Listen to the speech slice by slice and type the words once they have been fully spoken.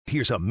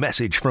Here's a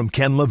message from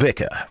Ken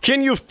Lavicka.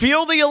 Can you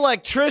feel the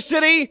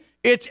electricity?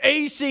 It's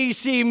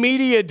ACC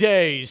Media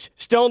Days.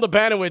 Stone the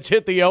Banowitz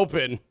hit the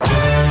open.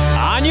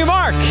 On your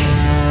mark.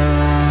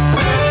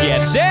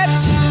 Get set.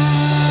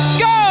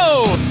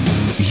 Go!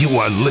 You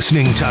are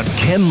listening to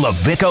Ken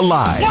Lavicka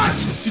Live.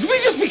 What? Did we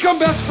just become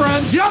best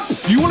friends? Yup.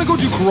 You want to go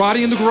do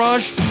karate in the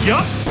garage?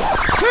 Yup.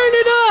 Turn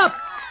it up!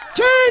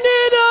 Turn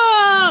it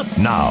up!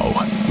 Now,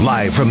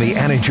 live from the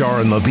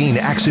Anajar and Levine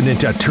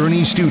Accident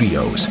Attorney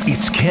Studios,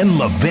 it's Ken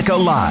Lavicka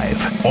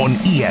Live on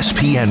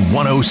ESPN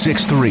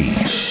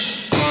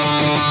 106.3.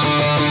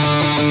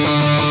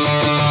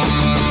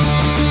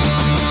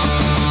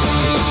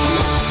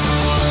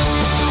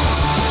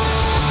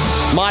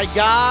 My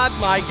God,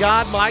 my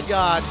God, my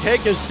God.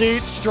 Take a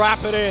seat,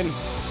 strap it in.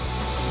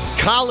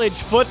 College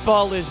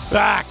football is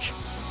back.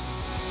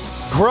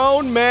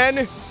 Grown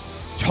men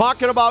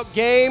talking about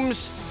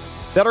games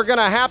that are going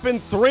to happen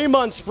 3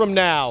 months from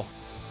now.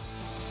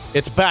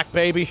 It's back,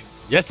 baby.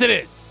 Yes, it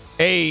is.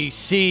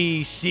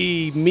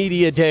 ACC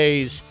Media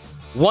Days.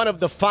 One of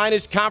the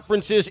finest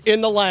conferences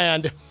in the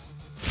land.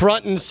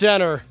 Front and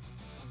center.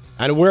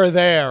 And we're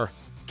there.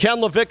 Ken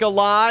Lavicka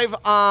Live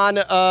on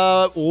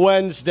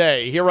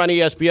Wednesday here on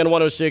ESPN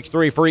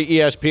 106.3, free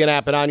ESPN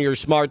app and on your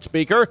smart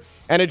speaker.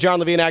 And at John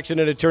Levine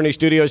Accident Attorney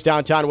Studios,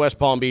 downtown West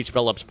Palm Beach,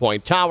 Phillips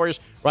Point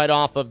Towers, right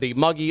off of the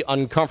muggy,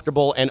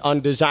 uncomfortable, and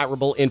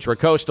undesirable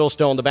Intracoastal.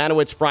 Stone the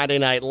Banowitz, Friday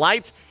Night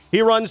Lights.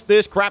 He runs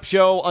this crap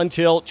show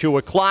until 2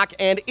 o'clock.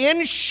 And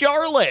in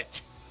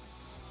Charlotte,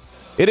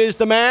 it is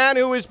the man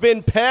who has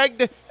been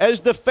pegged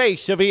as the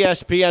face of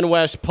ESPN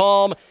West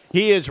Palm.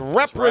 He is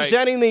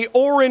representing the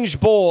Orange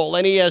Bowl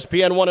and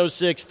ESPN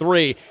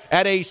 106.3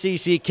 at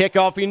ACC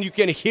kickoff, and you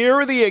can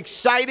hear the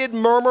excited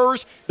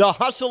murmurs, the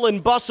hustle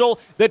and bustle,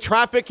 the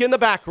traffic in the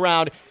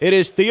background. It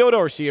is Theo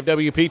Dorsey of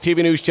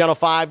WPTV News Channel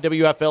 5,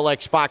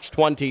 WFLX Fox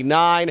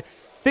 29.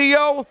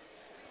 Theo,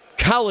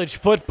 college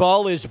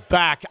football is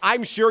back.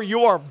 I'm sure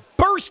you are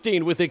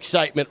bursting with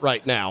excitement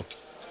right now.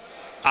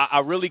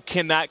 I really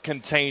cannot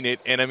contain it.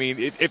 And, I mean,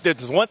 if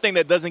there's one thing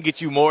that doesn't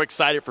get you more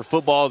excited for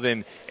football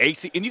than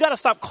ACC, and you got to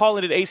stop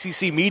calling it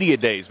ACC Media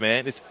Days,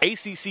 man. It's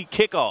ACC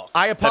Kickoff.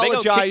 I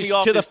apologize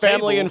to the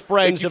family and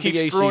friends of the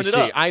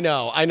ACC. I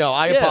know.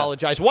 I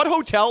apologize. What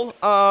hotel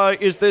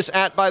is this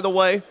at, by the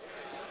way?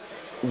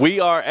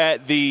 We are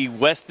at the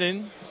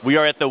Westin. We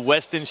are at the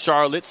Westin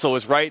Charlotte, so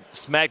it's right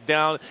smack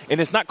down.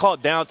 And it's not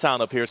called downtown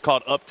up here. It's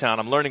called uptown.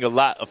 I'm learning a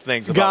lot of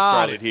things about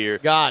Charlotte here.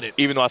 Got it.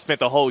 Even though I spent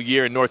the whole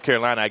year in North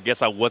Carolina, I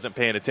guess I wasn't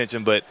paying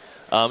attention. But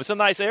it's a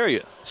nice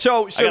area.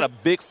 So I got a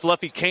big,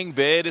 fluffy king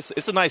bed.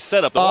 It's a nice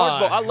setup. The Orange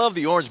Bowl, I love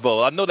the Orange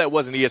Bowl. I know that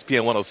wasn't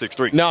ESPN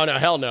 106.3. No,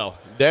 hell no.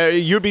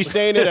 You'd be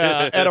staying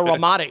at a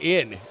Ramada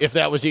Inn if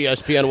that was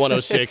ESPN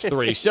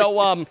 106.3.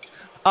 So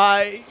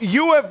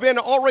you have been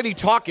already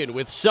talking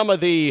with some of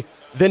the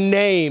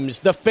names,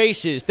 the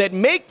faces that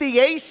make the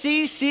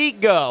ACC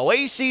go.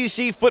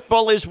 ACC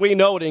football as we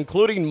know it,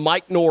 including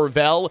Mike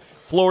Norvell,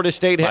 Florida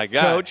State head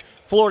coach,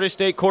 Florida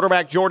State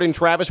quarterback Jordan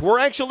Travis. We're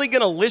actually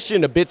going to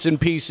listen to bits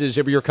and pieces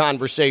of your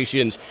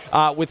conversations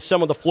with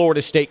some of the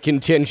Florida State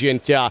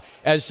contingent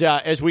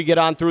as we get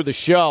on through the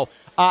show.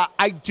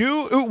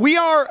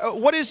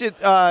 What is it,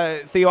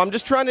 Theo? I'm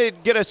just trying to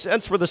get a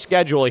sense for the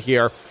schedule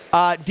here.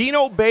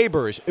 Dino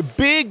Babers,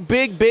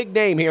 big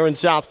name here in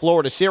South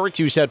Florida,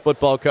 Syracuse head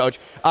football coach.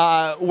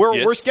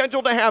 We're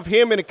scheduled to have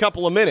him in a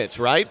couple of minutes,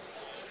 right?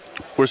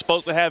 We're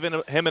supposed to have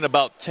him in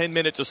about 10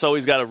 minutes or so.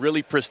 He's got a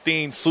really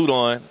pristine suit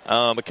on.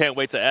 I can't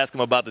wait to ask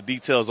him about the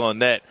details on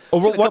that.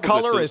 What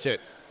color is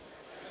it?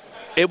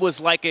 It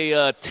was like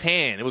a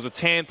tan. It was a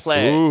tan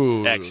plaid.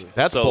 Ooh, actually.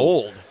 That's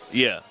bold.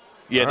 Yeah.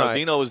 Yeah, right.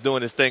 Dino is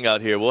doing his thing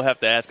out here. We'll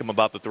have to ask him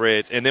about the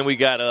threads. And then we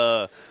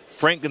got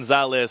Frank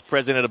Gonzalez,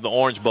 president of the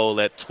Orange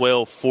Bowl, at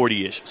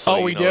 12:40-ish.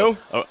 So, we do?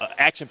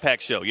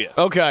 Action-packed show, yeah.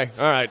 Okay,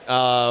 all right.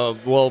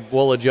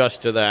 We'll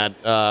adjust to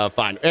that.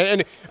 Fine.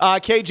 And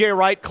KJ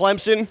Wright,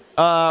 Clemson,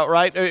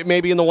 right?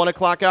 Maybe in the 1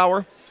 o'clock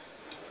hour?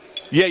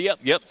 Yeah,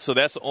 yep. So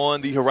that's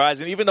on the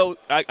horizon. Even though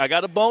I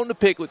got a bone to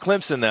pick with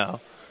Clemson now.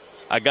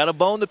 I got a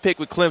bone to pick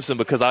with Clemson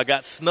because I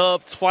got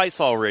snubbed twice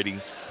already.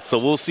 So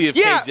we'll see if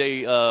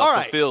KJ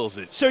fulfills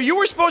it. So you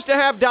were supposed to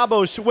have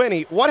Dabo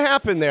Swinney. What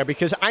happened there?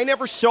 Because I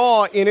never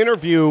saw an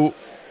interview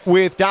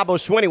with Dabo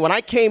Swinney. When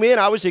I came in,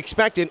 I was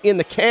expecting in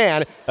the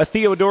can a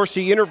Theo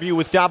Dorsey interview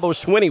with Dabo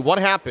Swinney. What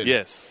happened?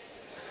 Yes.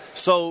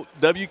 So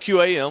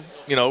WQAM,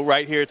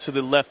 right here to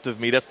the left of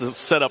me. That's the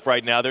setup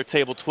right now. They're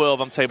table 12.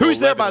 I'm table 11. Who's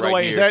there, by the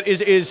way? Here.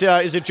 Is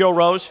it Joe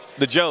Rose?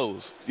 The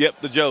Joes.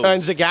 Yep, the Joes.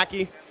 And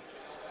Zagacki?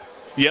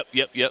 Yep.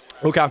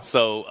 Okay.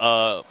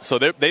 So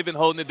they've been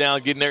holding it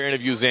down, getting their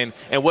interviews in.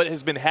 And what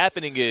has been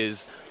happening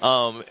is,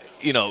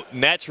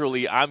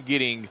 naturally I'm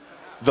getting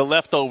the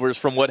leftovers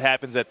from what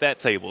happens at that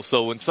table.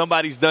 So when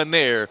somebody's done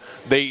there,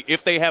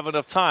 if they have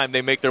enough time,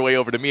 they make their way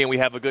over to me and we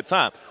have a good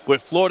time.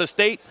 With Florida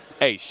State,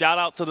 hey, shout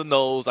out to the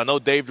Noles. I know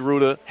Dave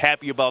DeRuta,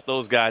 happy about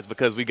those guys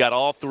because we got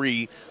all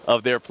three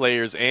of their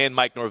players and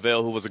Mike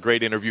Norvell, who was a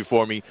great interview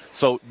for me.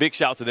 So big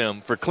shout to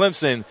them. For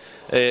Clemson,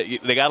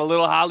 they got a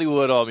little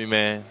Hollywood on me,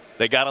 man.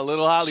 They got a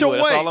little Hollywood.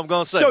 That's all I'm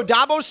going to say. So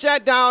Dabo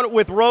sat down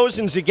with Rose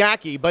and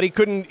Zagacki, but he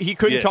couldn't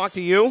talk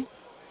to you?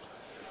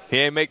 He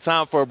ain't make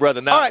time for a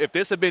brother. Now, if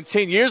this had been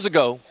 10 years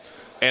ago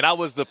and I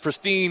was the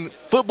pristine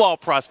football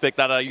prospect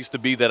that I used to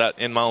be,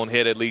 in my own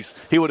head at least,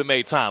 he would have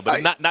made time.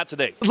 But not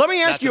today. Let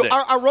me ask you,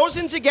 are Rose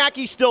and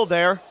Zagacki still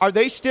there? Are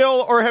they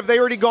still, or have they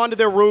already gone to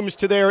their rooms,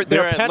 to their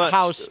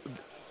penthouse?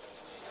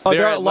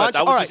 They're at lunch.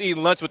 I was just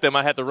eating lunch with them.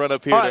 I had to run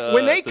up here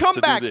when they come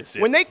back, do this.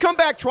 Yeah. When they come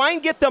back, try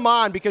and get them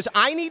on, because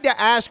I need to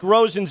ask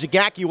Rose and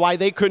Zagacki why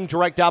they couldn't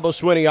direct Dabo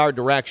Swinney our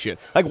direction.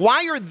 Like,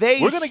 why are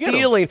they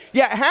stealing?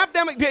 Yeah, have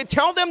them.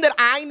 Tell them that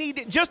I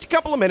need just a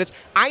couple of minutes.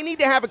 I need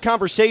to have a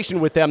conversation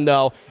with them,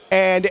 though,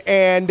 and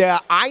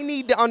I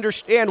need to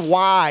understand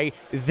why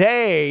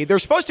they're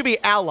supposed to be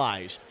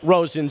allies,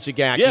 Rose and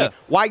Zagacki. Yeah.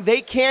 Why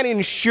they can't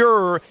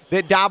ensure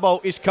that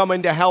Dabo is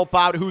coming to help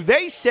out, who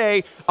they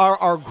say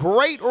are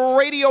great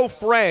radio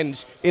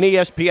friends in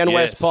ESPN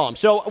West Palm.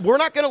 So we're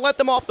not going to let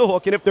them off the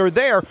hook. And if they're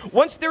there,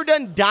 once they're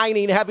done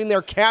dining, having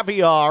their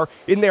caviar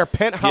in their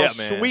penthouse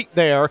suite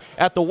there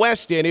at the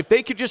West End, if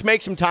they could just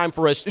make some time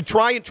for us,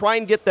 try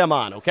and get them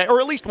on, okay?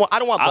 Or at least one. I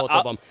don't want both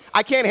of them.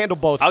 I can't handle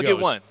both. I'll get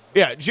one.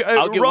 Yeah,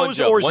 I'll get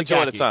Rose one, or one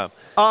Joe at a time.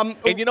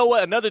 And you know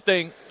what? Another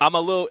thing,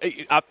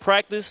 I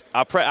practiced.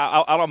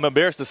 I'm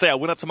embarrassed to say I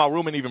went up to my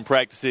room and even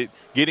practiced it,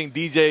 getting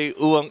DJ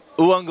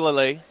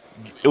Uunglele.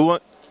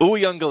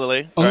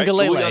 Uunglele.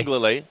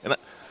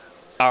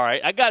 All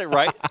right, I got it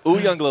right.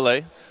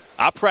 Uunglele.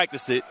 I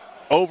practiced it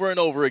over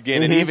and over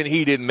again, and even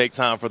he didn't make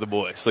time for the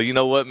boys. So you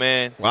know what,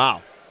 man?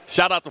 Wow.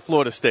 Shout out to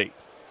Florida State.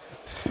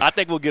 I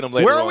think we'll get them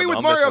later. Where are we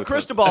with Mario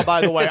Cristobal,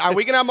 by the way? Are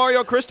we going to have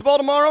Mario Cristobal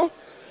tomorrow?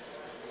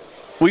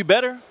 We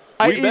better.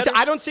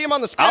 I don't see him on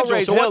the schedule,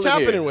 so what's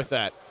happening with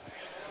that?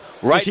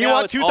 Right Does he now,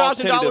 want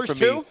 $2,000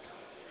 too?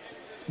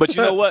 But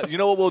you know what? You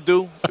know what we'll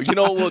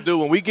do?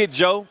 When we get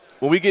Joe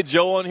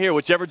on here,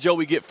 whichever Joe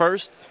we get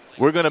first,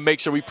 we're going to make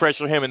sure we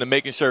pressure him into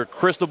making sure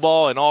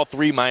Cristobal and all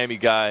three Miami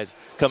guys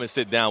come and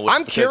sit down with us.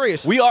 I'm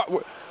curious. We're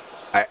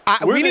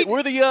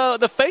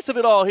the face of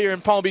it all here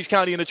in Palm Beach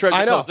County and the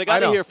Treasure Coast. They got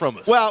to hear from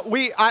us. Well,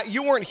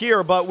 you weren't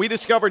here, but we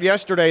discovered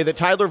yesterday that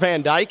Tyler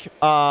Van Dyke.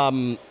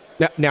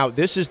 Now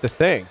this is the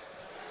thing.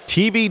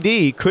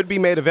 TVD could be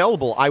made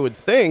available, I would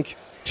think,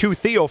 to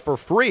Theo for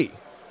free.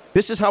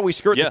 This is how we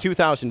skirt the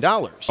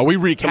 $2,000. Oh, we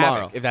wreak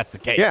tomorrow havoc if that's the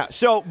case. Yeah.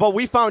 So, but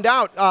we found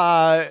out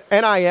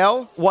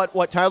NIL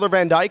what Tyler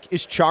Van Dyke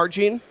is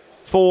charging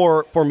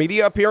for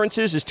media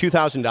appearances is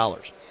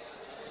 $2,000.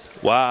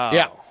 Wow.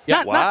 Yeah.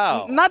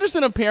 Not just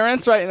an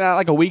appearance, right? Not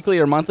like a weekly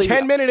or monthly.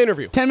 10-minute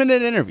interview.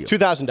 10-minute interview.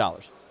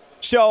 $2,000.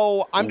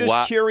 So I'm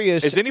just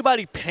curious. Is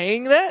anybody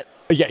paying that?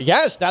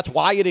 Yes, that's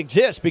why it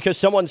exists, because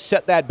someone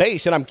set that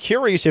base, and I'm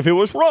curious if it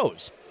was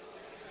Rose.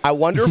 I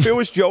wonder if it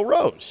was Joe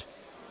Rose.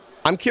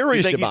 I'm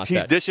curious about that.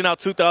 He's dishing out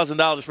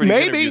 $2,000 for these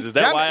interviews. Is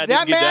that why I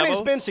didn't get That man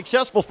has been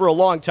successful for a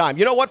long time.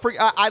 You know what?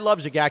 I love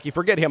Zagacki.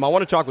 Forget him. I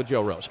want to talk with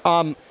Joe Rose.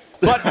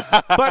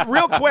 But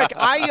real quick,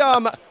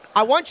 I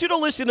want you to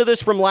listen to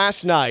this from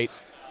last night,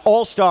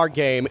 All-Star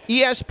Game,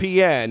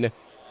 ESPN.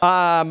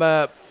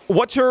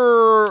 What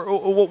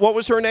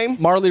was her name?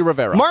 Marly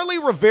Rivera. Marly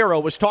Rivera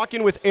was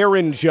talking with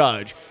Aaron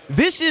Judge.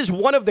 This is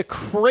one of the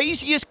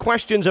craziest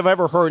questions I've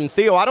ever heard. And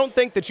Theo, I don't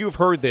think that you've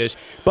heard this,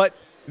 but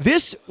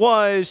this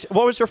was,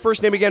 what was her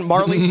first name again?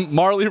 Marly?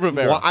 Marly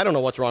Rivera. Well, I don't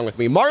know what's wrong with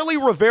me. Marly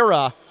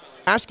Rivera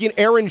asking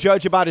Aaron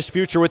Judge about his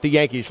future with the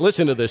Yankees.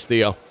 Listen to this,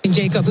 Theo.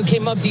 Jacob, who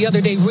came up the other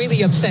day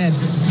really upset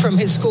from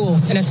his school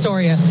in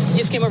Astoria,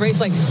 just came over.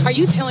 He's like, are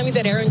you telling me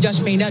that Aaron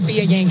Judge may not be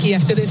a Yankee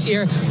after this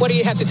year? What do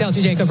you have to tell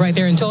to Jacob right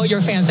there and to all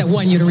your fans that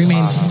want you to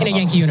remain in a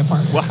Yankee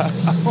uniform? Wow.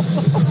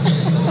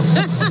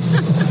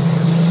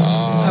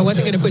 I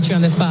wasn't going to put you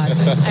on the spot.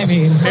 I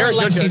mean, we're on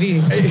live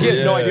TV. He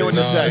has no idea what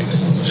to say.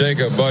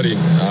 Jacob, buddy,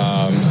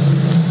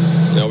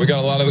 we got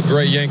a lot of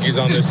great Yankees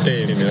on this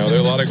team. There are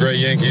a lot of great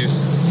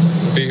Yankees.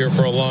 Be here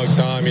for a long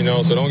time,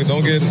 so don't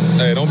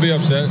be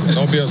upset.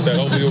 Don't be upset.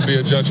 Hopefully you'll be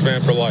a Judge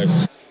fan for life.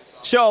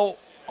 So,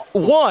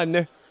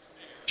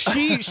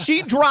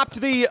 she dropped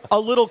a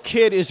little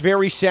kid is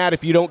very sad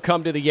if you don't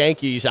come to the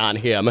Yankees on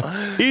him.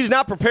 He's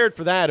not prepared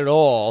for that at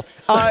all.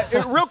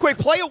 Real quick,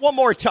 play it one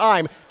more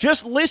time.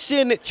 Just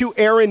listen to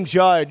Aaron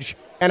Judge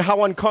and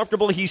how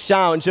uncomfortable he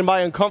sounds. And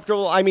by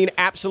uncomfortable, I mean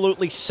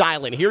absolutely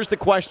silent. Here's the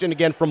question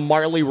again from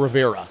Marly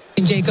Rivera.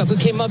 Jacob, who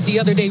came up the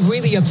other day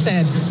really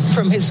upset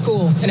from his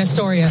school in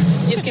Astoria,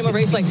 just came over.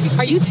 He's like,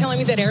 are you telling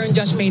me that Aaron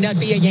Judge may not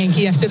be a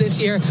Yankee after this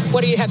year?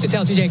 What do you have to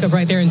tell to Jacob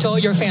right there and to all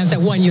your fans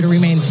that want you to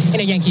remain in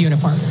a Yankee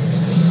uniform?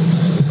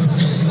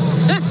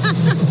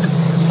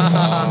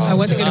 I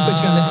wasn't going to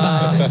put you on the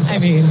spot. I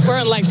mean, we're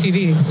on live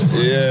TV.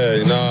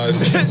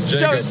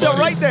 Jacob, so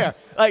right there,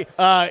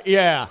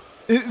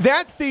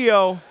 that,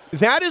 Theo,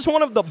 that is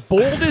one of the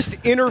boldest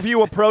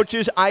interview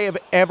approaches I have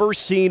ever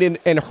seen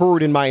and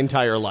heard in my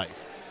entire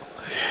life.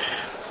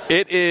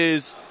 It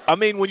is. I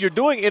mean, when you're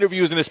doing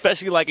interviews, and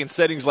especially like in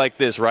settings like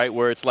this, right,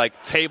 where it's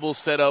like tables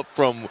set up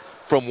from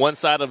from one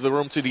side of the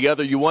room to the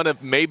other. You want to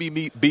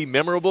maybe be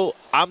memorable.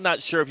 I'm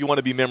not sure if you want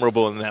to be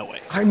memorable in that way.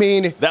 I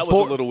mean, that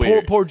was a little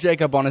weird. Poor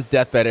Jacob on his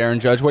deathbed, Aaron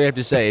Judge. What do you have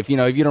to say? If you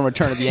don't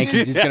return to the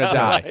Yankees, he's going to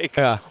die.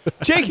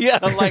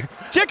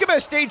 Jacob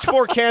has stage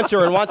 4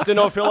 cancer and wants to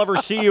know if he'll ever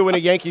see you in a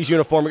Yankees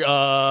uniform.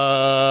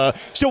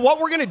 So what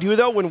we're going to do,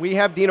 though, when we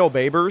have Dino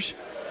Babers,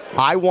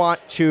 I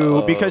want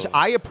to, because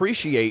I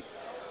appreciate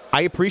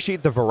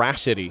the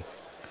veracity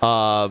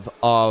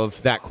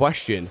of that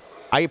question.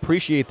 I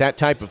appreciate that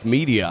type of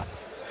media.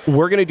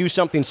 We're going to do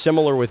something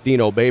similar with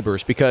Dino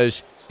Babers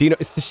because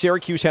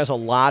Syracuse has a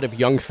lot of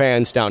young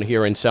fans down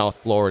here in South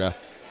Florida,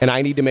 and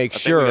I need to make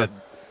sure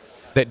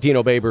that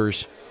Dino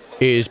Babers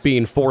is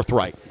being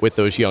forthright with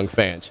those young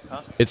fans.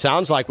 It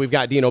sounds like we've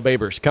got Dino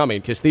Babers coming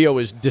because Theo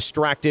is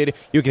distracted.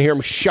 You can hear him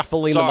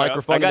shuffling the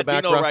microphone in the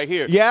background. I got Dino right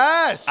here.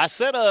 Yes!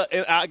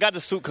 I got the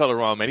suit color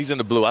on, man. He's in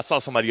the blue. I saw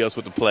somebody else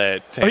with the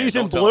plaid tan. He's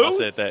in blue? I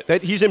said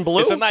that. He's in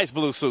blue? It's a nice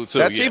blue suit, too.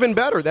 That's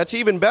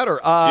even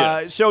better.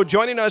 So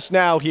joining us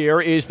now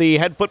here is the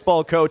head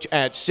football coach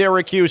at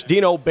Syracuse,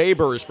 Dino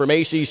Babers from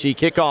ACC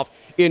Kickoff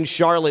in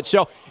Charlotte.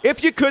 So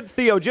if you could,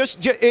 Theo,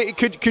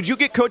 could you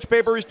get Coach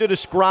Babers to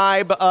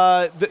describe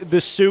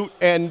the suit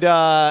and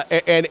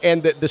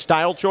the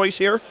style choice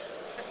here?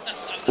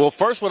 Well,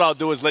 first what I'll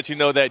do is let you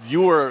know that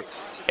you were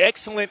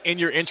excellent in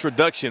your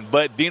introduction,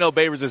 but Dino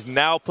Babers is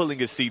now pulling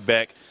his seat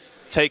back,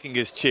 taking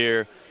his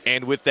chair,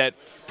 and with that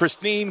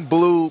pristine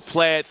blue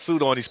plaid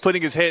suit on, he's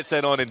putting his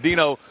headset on. And,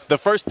 Dino, the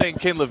first thing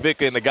Ken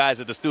Lavicka and the guys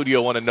at the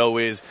studio want to know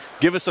is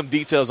give us some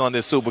details on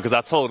this suit because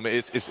I told him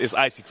it's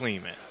icy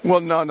clean, man.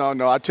 Well,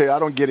 no. I tell you, I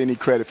don't get any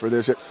credit for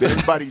this.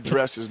 Everybody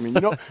dresses me.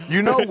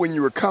 You know when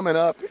you were coming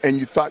up and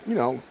you thought,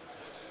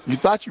 you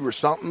thought you were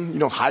something.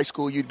 High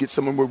school, you'd get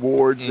some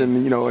awards and,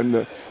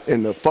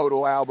 in the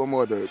photo album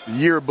or the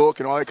yearbook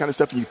and all that kind of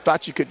stuff. And you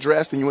thought you could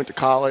dress. Then you went to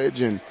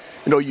college and,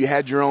 you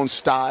had your own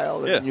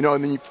style. And,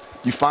 and then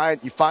you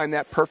find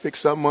that perfect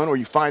someone or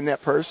you find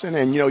that person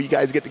and, you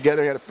guys get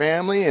together and have a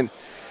family and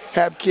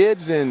have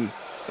kids and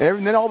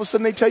then all of a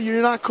sudden they tell you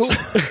you're not cool.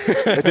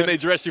 And then they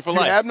dress you for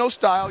life. You have no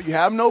style. You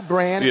have no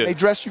brand. And they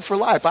dress you for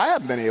life. I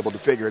haven't been able to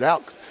figure it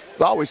out.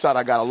 I always thought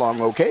I got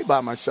along okay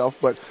by myself,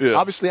 but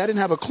obviously I didn't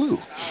have a clue.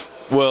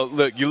 Well,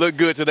 look, you look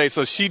good today,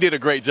 so she did a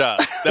great job.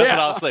 That's what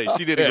I'll say.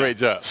 She did a great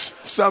job.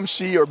 Some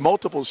she or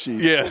multiple she.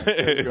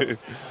 Yeah.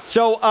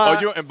 So,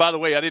 and by the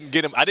way, I didn't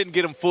get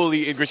him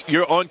fully.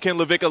 You're on Ken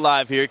Lavicka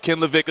Live here. Ken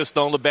Lavicka,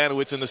 Stone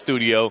Labanowitz in the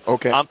studio.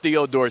 Okay. I'm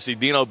Theo Dorsey,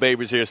 Dino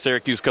Babers here,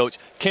 Syracuse coach.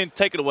 Ken,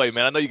 take it away,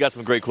 man. I know you got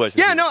some great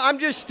questions. Yeah, no, I'm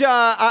just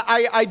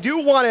I do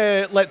want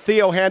to let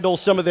Theo handle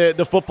some of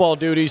the football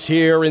duties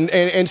here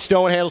and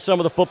Stone handle some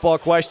of the football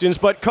questions.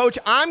 But, Coach,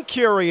 I'm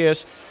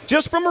curious,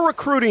 just from a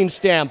recruiting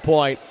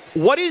standpoint,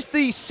 what is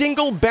the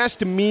single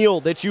best meal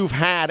that you've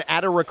had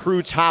at a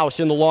recruit's house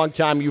in the long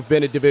time you've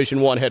been a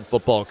Division I head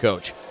football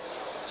coach?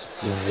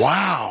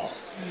 Wow.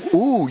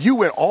 Ooh, you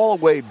went all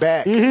the way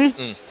back.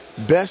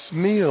 Mm-hmm. Best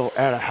meal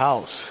at a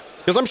house.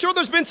 Because I'm sure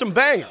there's been some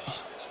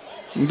bangers.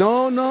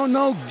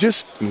 No.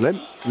 Just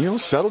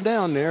settle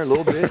down there a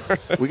little bit.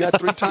 We got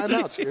 3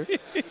 timeouts here.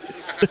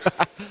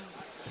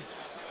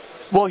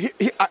 Well,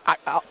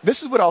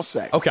 this is what I'll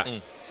say.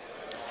 Okay.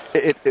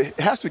 It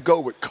has to go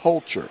with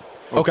culture.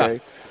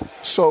 Okay.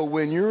 So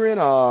when you're in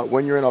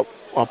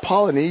a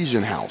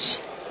Polynesian house,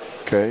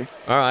 okay?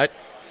 All right.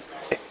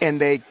 And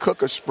they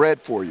cook a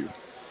spread for you.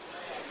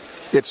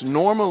 It's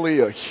normally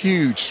a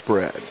huge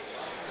spread.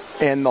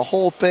 And the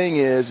whole thing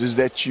is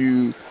that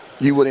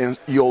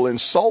you'll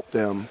insult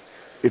them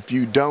if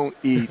you don't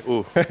eat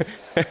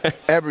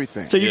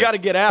everything. So you got to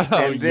get after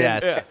it. And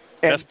then,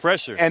 that's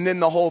pressure. And then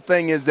the whole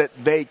thing is that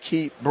they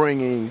keep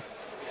bringing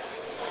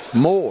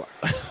more.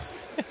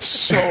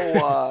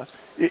 So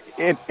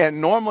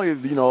and normally,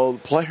 the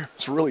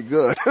player's really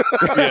good.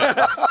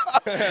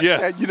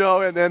 Yeah.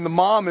 And then the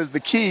mom is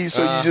the key,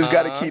 so you just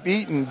got to keep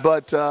eating.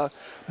 But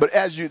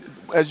as you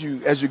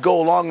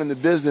go along in the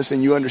business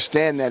and you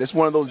understand that, it's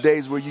one of those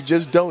days where you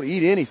just don't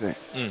eat anything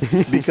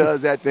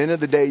because at the end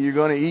of the day, you're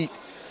going to eat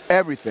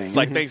everything. It's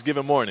like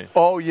Thanksgiving morning.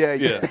 Oh,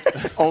 yeah.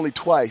 Only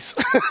twice.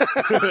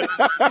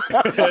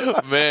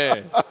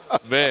 Man.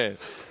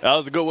 That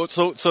was a good one.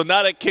 So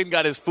now that Ken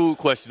got his food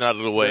question out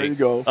of the way, there you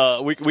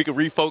go. We can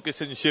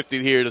refocus and shift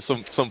it here to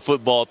some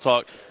football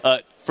talk.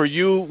 For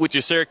you, with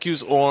your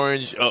Syracuse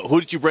Orange, who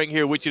did you bring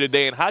here with you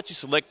today, and how did you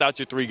select out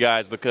your 3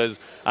 guys? Because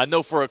I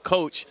know for a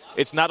coach,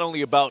 it's not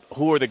only about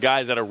who are the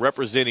guys that are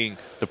representing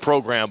the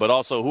program, but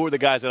also who are the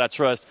guys that I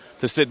trust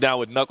to sit down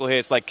with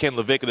knuckleheads like Ken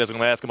Lavicka that's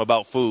going to ask him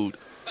about food.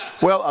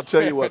 Well, I'll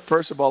tell you what.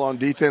 First of all, on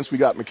defense, we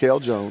got Mikael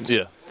Jones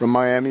from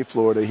Miami,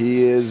 Florida.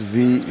 He's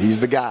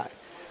the guy.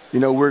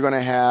 We're going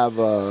to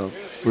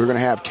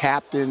have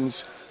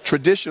captains.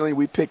 Traditionally,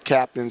 we pick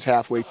captains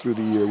halfway through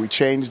the year.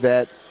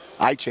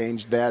 I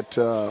changed that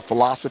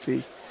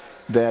philosophy.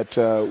 That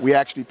we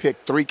actually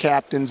picked 3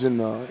 captains in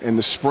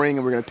the spring,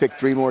 and we're going to pick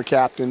 3 more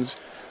captains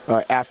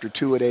after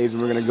two-a-days,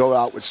 and we're going to go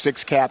out with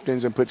 6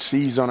 captains and put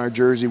C's on our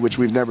jersey, which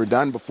we've never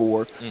done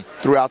before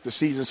throughout the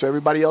season, so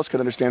everybody else can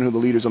understand who the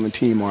leaders on the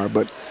team are.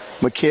 But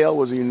Mikhail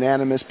was a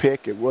unanimous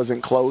pick. It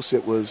wasn't close. He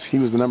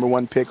was the number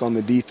 1 pick on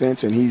the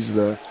defense, and he's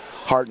the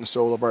heart and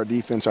soul of our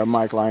defense, our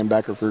Mike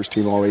linebacker,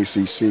 first-team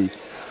All-ACC.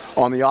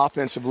 On the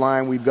offensive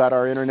line, we've got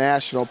our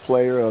international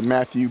player,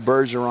 Matthew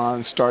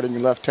Bergeron, starting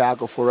left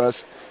tackle for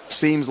us.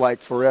 Seems like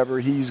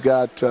forever. He's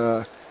going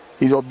to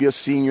be a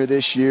senior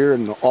this year,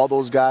 and all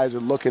those guys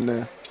are looking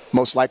to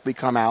most likely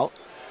come out.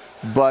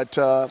 But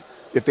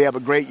if they have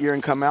a great year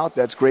and come out,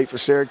 that's great for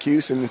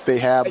Syracuse. And if they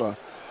have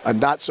a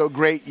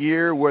not-so-great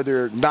year where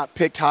they're not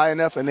picked high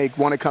enough and they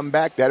want to come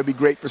back, that would be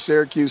great for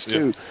Syracuse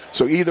too. Yeah.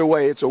 So either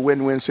way, it's a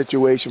win-win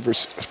situation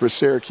for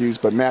Syracuse.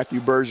 But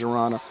Matthew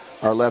Bergeron,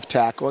 our left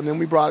tackle, and then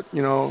we brought,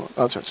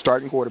 a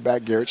starting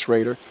quarterback, Garrett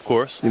Shrader. Of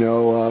course.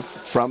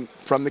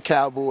 From the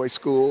Cowboy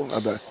school,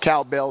 the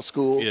Cowbell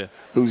school,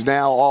 who's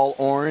now all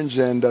orange,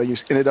 and he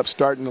ended up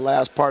starting the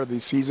last part of the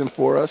season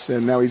for us,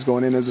 and now he's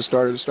going in as a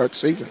starter to start the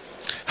season.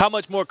 How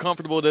much more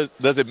comfortable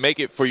does it make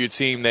it for your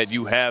team that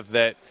you have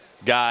that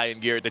guy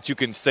and Garrett that you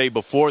can say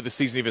before the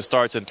season even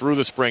starts and through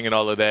the spring and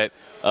all of that,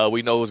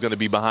 we know is going to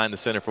be behind the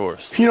center for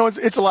us?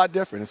 It's a lot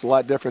different. It's a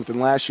lot different than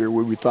last year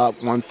where we thought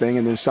one thing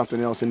and then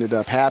something else ended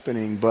up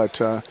happening.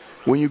 But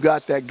when you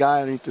got that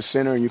guy underneath the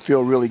center and you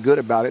feel really good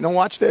about it, now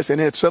watch this.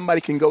 And if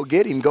somebody can go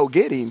get him, go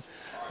get him.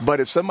 But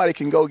if somebody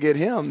can go get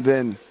him,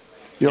 then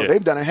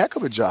they've done a heck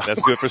of a job.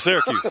 That's good for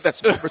Syracuse.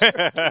 That's good for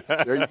Syracuse.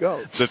 There you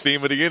go. The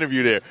theme of the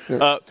interview there.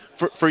 Yeah.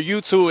 For you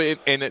two,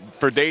 and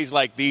for days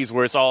like these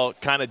where it's all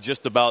kind of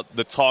just about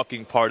the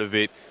talking part of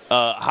it,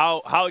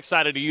 how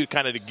excited are you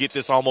kind of to get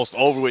this almost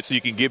over with so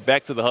you can get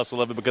back to the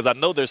hustle of it? Because I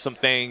know there's some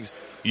things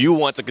you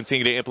want to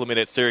continue to implement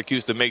at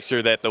Syracuse to make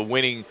sure that the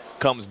winning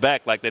comes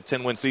back, like that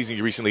 10-win season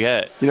you recently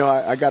had.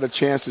 I got a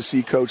chance to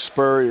see Coach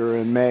Spurrier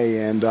in May,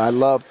 and I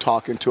love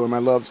talking to him. I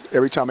love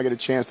every time I get a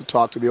chance to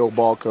talk to the old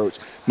ball coach.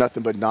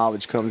 Nothing but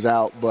knowledge comes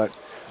out. But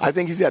I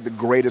think he's had the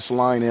greatest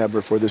line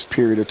ever for this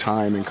period of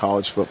time in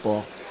college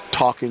football,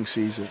 talking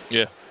season.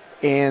 Yeah.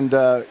 And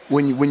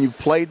when you've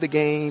played the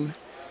game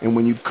and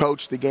when you've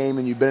coached the game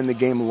and you've been in the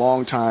game a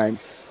long time,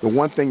 the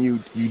one thing you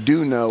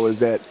do know is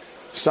that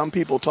some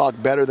people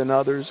talk better than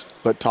others,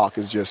 but talk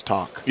is just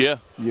talk. Yeah.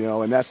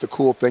 And that's the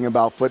cool thing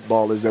about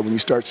football is that when you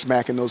start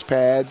smacking those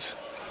pads,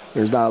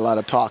 there's not a lot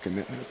of talking.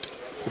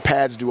 The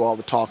pads do all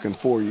the talking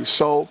for you.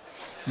 So,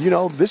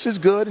 this is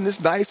good, and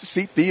it's nice to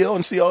see Theo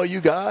and see all you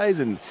guys,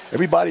 and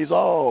everybody's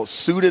all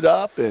suited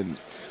up and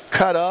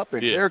cut up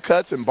and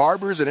haircuts and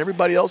barbers, and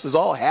everybody else is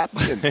all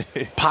happy, and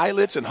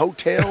pilots and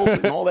hotels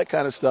and all that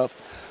kind of stuff.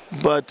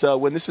 But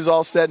when this is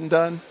all said and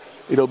done,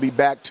 it'll be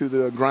back to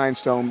the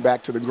grindstone,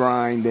 back to the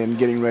grind, and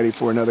getting ready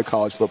for another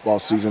college football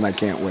season. I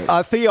can't wait.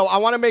 Theo, I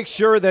want to make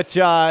sure that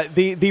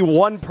the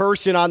one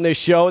person on this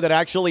show that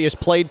actually has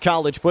played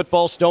college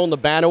football, Stone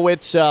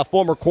Labanowitz,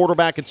 former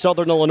quarterback at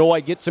Southern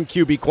Illinois, get some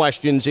QB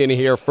questions in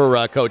here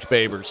for Coach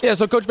Babers. Yeah,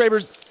 so Coach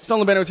Babers,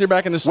 Stone Labanowitz here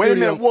back in the studio. Wait a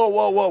minute.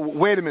 Whoa.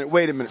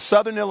 Wait a minute.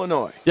 Southern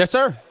Illinois. Yes,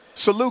 sir.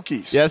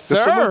 Salukis. Yes,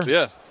 sir. Salukis.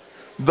 Yeah.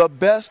 The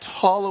best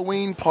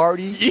Halloween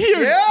party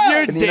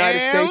you're in the United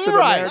States of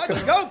America.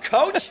 Let's go,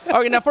 Coach.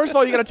 Okay, now, first of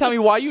all, you got to tell me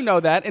why you know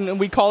that, and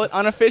we call it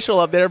unofficial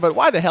up there, but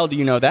why the hell do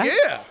you know that?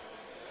 Yeah.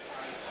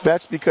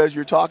 That's because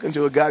you're talking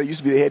to a guy that used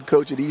to be the head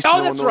coach at Eastern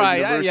Illinois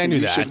University. I knew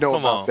you that. should know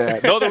about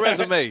that. Know the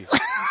resume.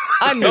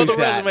 I knew know the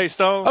that. resume,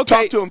 Stone.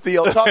 Okay. Talk to him,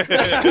 Theo. Talk to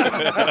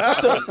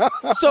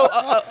him.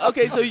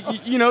 So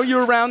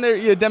you're around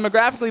there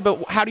demographically,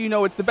 but how do you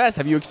know it's the best?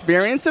 Have you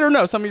experienced it or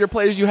no? Some of your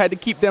players, you had to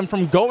keep them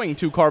from going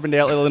to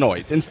Carbondale,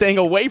 Illinois, and staying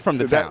away from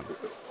the town.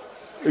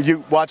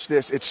 You watch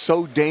this. It's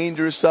so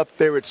dangerous up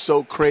there. It's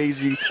so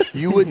crazy.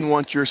 You wouldn't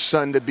want your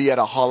son to be at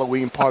a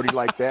Halloween party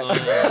like that.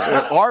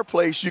 At our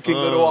place, you can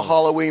go to a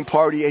Halloween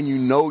party and you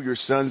know your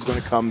son's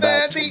going to come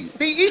back. The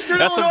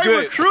Eastern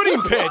Illinois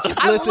recruiting pitch.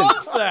 I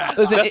love that.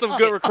 Listen, that's some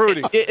good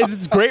recruiting.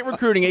 It's great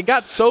recruiting. It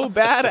got so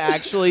bad,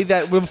 actually,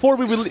 that before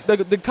we would,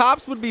 the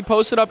cops would be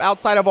posted up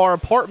outside of our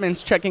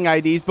apartments checking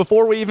IDs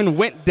before we even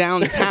went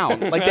downtown.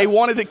 Like, they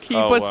wanted to keep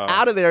us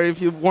out of there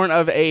if you weren't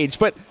of age.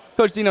 But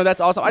Coach Dino, that's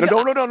awesome.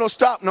 No,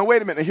 stop. No,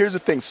 wait a minute. Here's the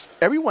thing.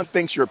 Everyone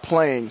thinks you're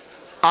playing.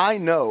 I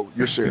know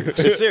you're serious.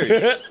 It's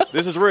serious.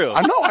 This is real.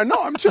 I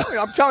know. I'm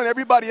telling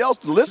everybody else,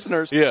 the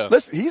listeners. Yeah.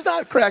 Listen, he's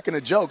not cracking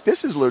a joke.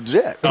 This is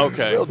legit.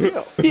 Okay. Real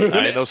deal. I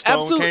didn't know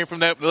Stone came from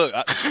that. Look,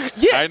 I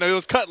didn't know he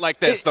was cut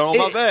like that, Stone.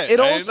 My bad.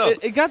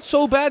 It got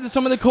so bad that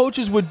some of the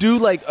coaches would do,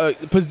 like,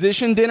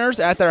 position dinners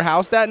at their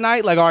house that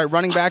night. Like, all right,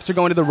 running backs are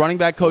going to the running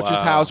back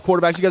coach's house.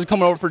 Quarterbacks, you guys are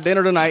coming over for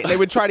dinner tonight. And they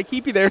would try to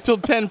keep you there till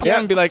 10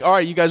 p.m. and be like, all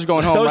right, you guys are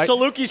going home, Those right?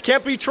 Salukis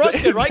can't be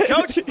trusted, right,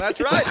 Coach? That's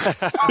right.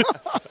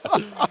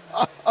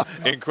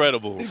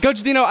 Incredible.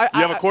 Coach Dino, you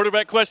have a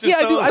quarterback question, yeah,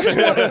 Stone? I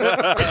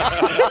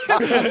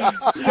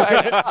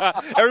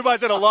do.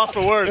 Everybody's at a loss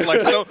for words.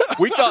 Like,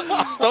 we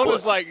thought Stone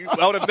was like,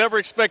 I would have never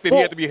expected he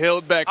had to be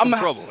held back from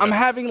trouble. I'm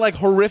having, like,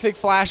 horrific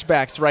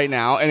flashbacks right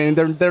now, and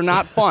they're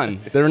not fun.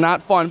 They're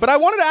not fun. But I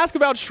wanted to ask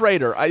about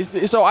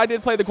Shrader. So I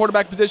did play the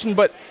quarterback position,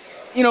 but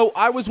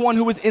I was one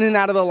who was in and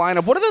out of the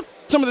lineup. What are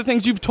some of the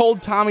things you've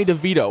told Tommy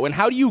DeVito, and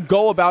how do you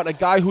go about a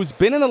guy who's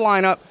been in the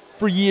lineup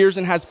for years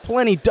and has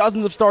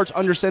dozens of starts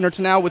under center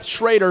to now with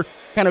Shrader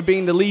kind of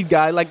being the lead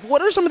guy? Like,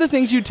 what are some of the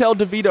things you tell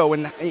DeVito,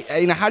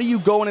 and how do you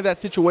go into that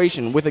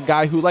situation with a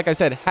guy who, like I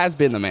said, has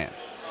been the man?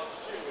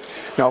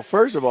 Now,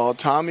 first of all,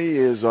 Tommy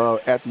is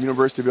at the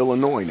University of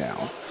Illinois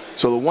now.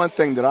 So the one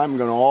thing that I'm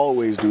going to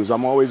always do is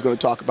I'm always going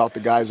to talk about the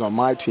guys on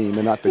my team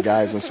and not the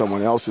guys on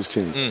someone else's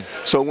team.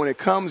 So when it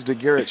comes to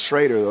Garrett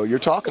Shrader, though, you're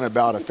talking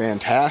about a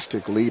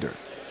fantastic leader.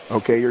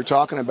 Okay, you're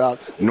talking about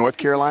North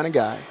Carolina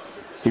guy.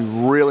 He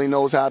really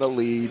knows how to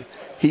lead.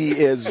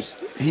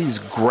 He's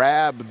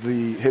grabbed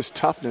his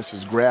toughness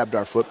has grabbed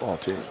our football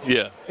team.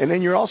 Yeah. And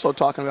then you're also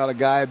talking about a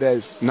guy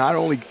that's not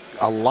only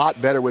a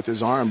lot better with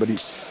his arm, but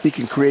he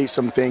can create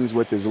some things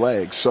with his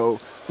legs. So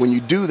when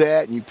you do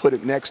that and you put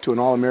it next to an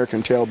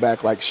All-American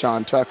tailback like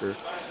Sean Tucker,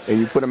 and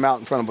you put him out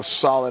in front of a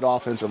solid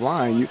offensive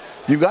line,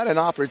 you've got an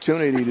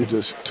opportunity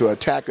to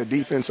attack a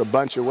defense a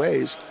bunch of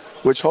ways,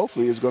 which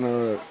hopefully is going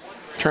to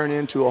turn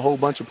into a whole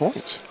bunch of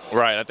points.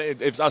 Right. I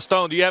think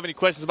Stone, do you have any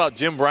questions about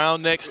Jim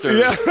Brown next, or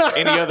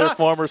any other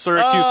former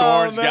Syracuse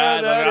Orange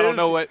guys? I don't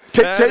know what.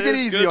 Take it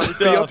easy on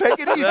Theo. Take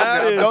it easy.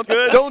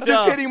 Don't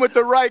just hit him with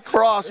the right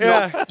cross.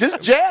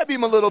 Just jab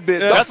him a little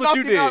bit. That's what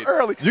you did.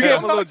 Early. You gave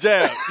him a little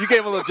jab.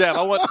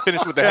 I want to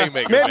finish with the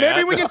haymaker.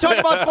 Maybe we can talk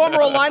about former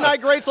Illini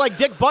greats like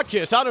Dick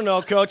Butkus. I don't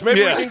know, Coach.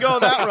 Maybe we can go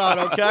that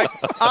route, okay?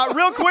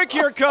 Real quick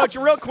here, Coach.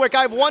 Real quick.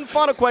 I have one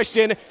final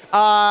question.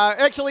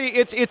 Actually,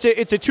 it's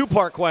a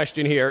two-part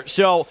question here.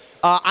 So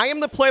I am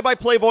the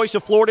play-by-play voice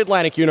of Florida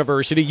Atlantic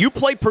University. You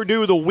played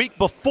Purdue the week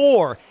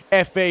before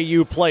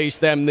FAU plays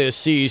them this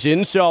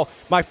season. So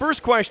my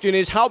first question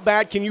is, how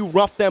bad can you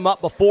rough them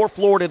up before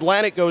Florida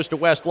Atlantic goes to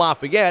West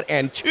Lafayette?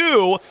 And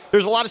two,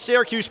 there's a lot of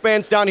Syracuse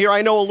fans down here.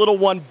 I know a little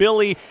one,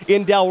 Billy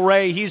in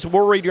Delray. He's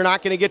worried you're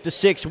not going to get to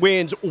 6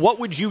 wins. What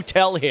would you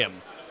tell him?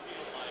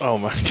 Oh,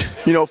 my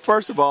God.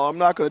 First of all, I'm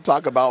not going to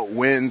talk about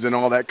wins and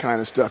all that kind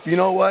of stuff. You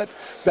know what?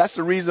 That's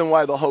the reason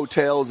why the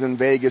hotels in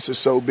Vegas are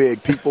so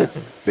big. People,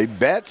 they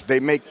bet. They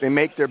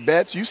make their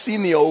bets. You've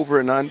seen the over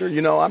and under.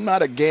 I'm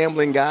not a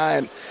gambling guy,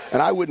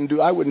 and I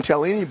wouldn't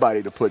tell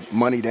anybody to put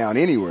money down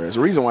anywhere. There's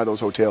a reason why those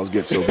hotels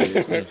get so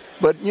big.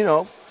 But,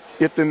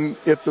 if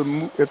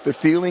the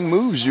feeling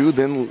moves you,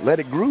 then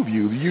let it groove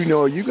you.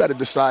 You got to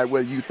decide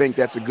whether you think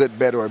that's a good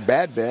bet or a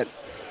bad bet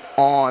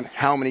on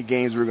how many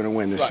games we're going to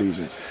win this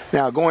season.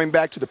 Now, going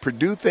back to the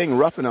Purdue thing,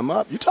 roughing them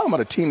up, you're talking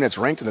about a team that's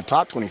ranked in the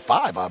top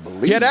 25, I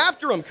believe. Get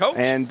after them, Coach.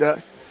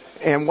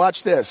 And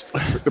watch this.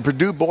 The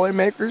Purdue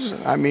Boilermakers,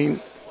 I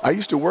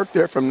used to work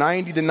there from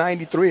 90 to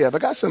 93. I've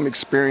got some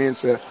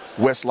experience at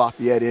West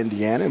Lafayette,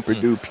 Indiana, and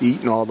Purdue Pete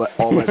and all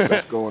that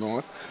stuff going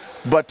on.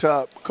 But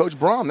Coach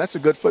Brom, that's a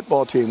good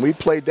football team. We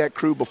played that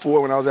crew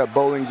before when I was at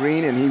Bowling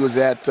Green, and he was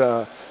at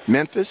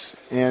Memphis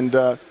and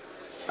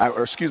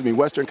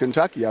Western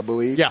Kentucky, I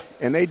believe. Yeah.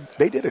 And they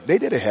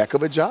did a heck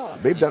of a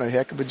job. They've done a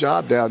heck of a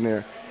job down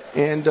there.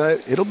 And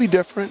it'll be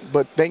different,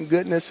 but thank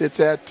goodness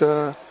it's at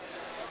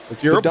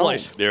your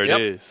place. There it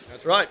is.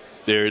 That's right.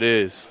 There it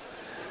is.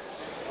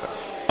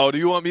 Oh, do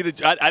you want me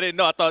to? I didn't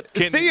know. I thought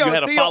Ken, you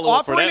had a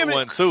follow-up for that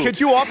one, too. Could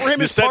you offer him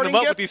his parting setting him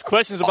up gift? with these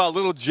questions about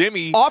little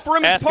Jimmy offer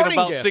him his asking parting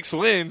about gift. 6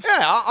 wins.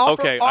 Yeah,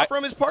 offer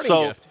him his parting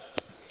gift.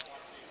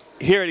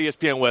 Here at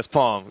ESPN West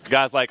Palm,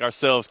 guys like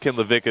ourselves, Ken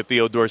Lavicka,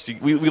 Theo Dorsey,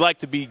 we like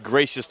to be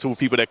gracious to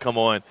people that come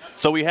on.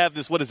 So we have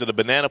this, what is it, a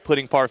banana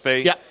pudding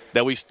parfait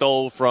that we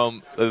stole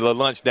from the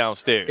lunch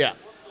downstairs. Yeah.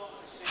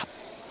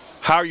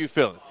 How are you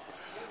feeling?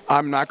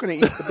 I'm not going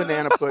to eat the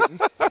banana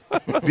pudding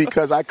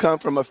because I come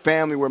from a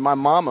family where my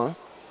mama,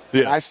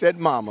 I said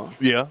mama,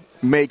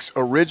 makes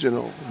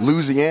original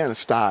Louisiana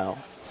style.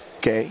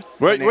 Okay.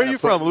 Where are you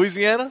from?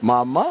 Louisiana?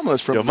 My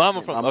mama's from. Your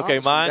mama from? Okay,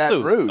 mine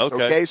too.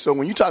 Okay. So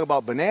when you talk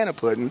about banana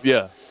pudding,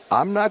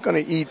 I'm not going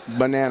to eat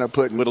banana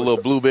pudding with a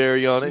little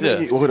blueberry on it.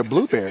 Yeah. With a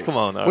blueberry. Come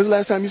on. When's the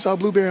last time you saw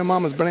blueberry in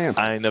mama's banana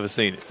pudding? I ain't never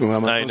seen it.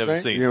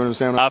 You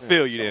understand? I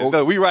feel you then. Okay.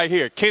 No, we right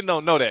here. Ken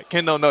don't know that. We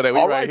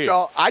all right here.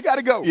 Y'all. I got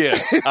to go. Yeah.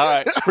 All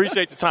right.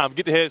 Appreciate your time.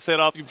 Get the headset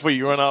off you before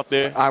you run off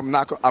there. I'm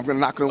not going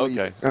to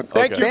leave.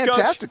 Thank you,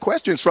 Fantastic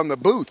questions from the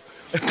booth.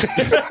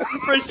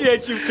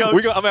 Appreciate you, Coach.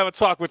 I'm going to have a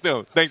talk with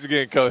them. Thanks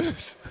again,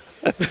 Coach.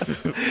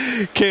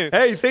 Ken,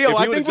 hey Theo,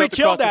 I think we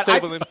killed that.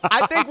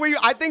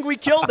 I think we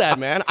killed that,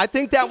 man. I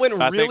think that went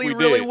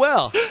really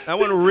well. That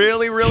went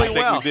really well.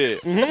 I think we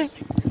did.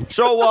 Mm-hmm.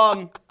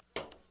 So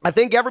I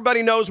think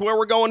everybody knows where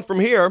we're going from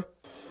here.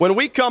 When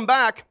we come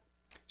back,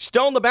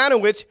 Stone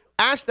Labanowitz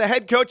asked the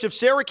head coach of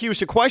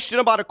Syracuse a question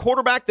about a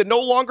quarterback that no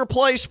longer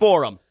plays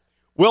for him.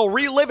 We'll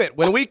relive it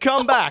when we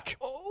come back.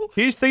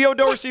 He's Theo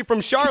Dorsey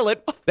from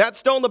Charlotte. That's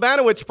Stone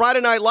Labanowitz,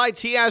 Friday Night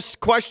Lights. He asks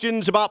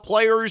questions about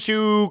players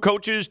who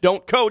coaches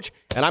don't coach.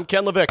 And I'm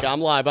Ken Lavicka.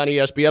 I'm live on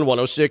ESPN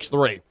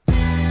 106.3.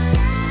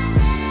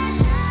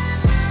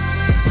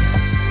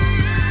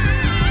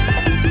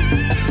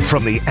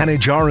 from the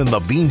Anajar and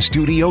Levine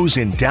Studios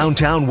in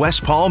downtown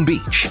West Palm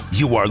Beach,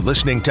 you are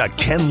listening to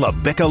Ken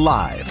Lavicka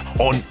Live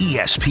on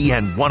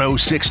ESPN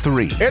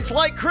 106.3. It's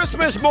like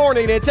Christmas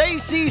morning. It's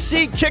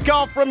ACC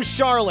kickoff from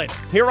Charlotte.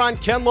 Here on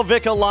Ken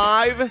Lavicka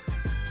Live,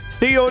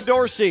 Theo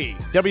Dorsey,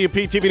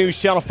 WPTV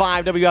News Channel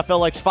 5,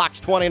 WFLX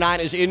Fox 29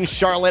 is in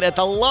Charlotte at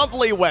the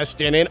lovely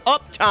Westin in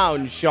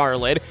Uptown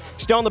Charlotte.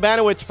 Stone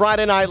Labanowitz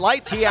Friday Night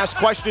Lights. He asks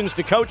questions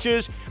to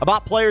coaches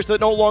about players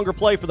that no longer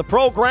play for the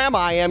program.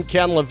 I am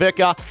Ken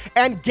Lavicka.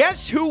 And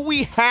guess who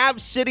we have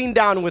sitting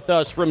down with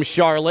us from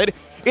Charlotte?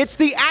 It's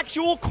the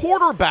actual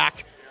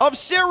quarterback of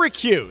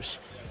Syracuse.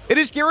 It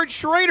is Garrett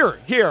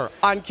Shrader here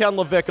on Ken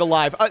Lavicka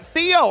Live.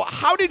 Theo,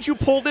 how did you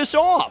pull this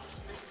off?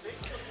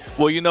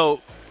 Well,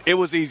 it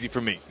was easy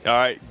for me, all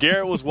right?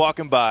 Garrett was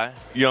walking by,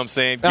 you know what I'm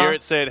saying?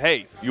 Garrett said,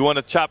 hey, you want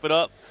to chop it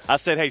up? I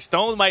said, hey,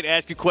 Stone might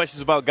ask you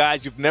questions about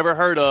guys you've never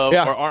heard of or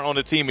aren't on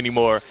the team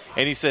anymore.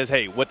 And he says,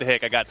 hey, what the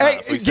heck, I got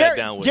time. So he sat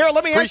down with Garrett, him.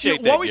 let me ask you,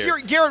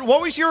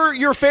 what was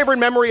your favorite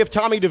memory of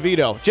Tommy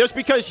DeVito? Just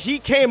because he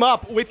came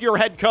up with your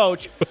head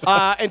coach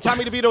and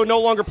Tommy DeVito no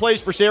longer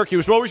plays for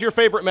Syracuse, what was your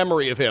favorite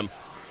memory of him?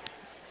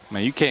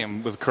 Man, you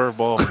came with a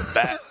curveball and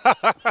bat.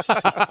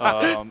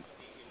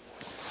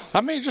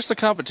 Just the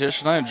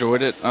competition. I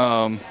enjoyed it.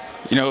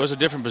 It was a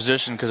different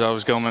position because I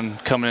was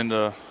coming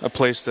into a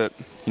place that,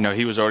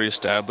 he was already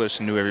established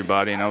and knew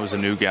everybody, and I was a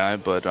new guy.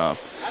 But, I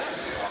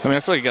feel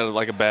like he got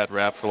a bad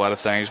rap for a lot of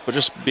things. But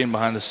just being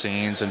behind the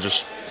scenes and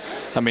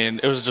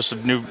it was just a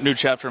new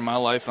chapter in my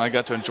life, and I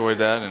got to enjoy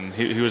that, and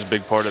he was a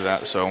big part of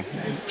that. So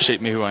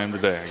shaped me who I am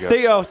today, I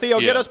guess. Theo,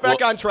 get us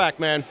back on track,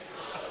 man.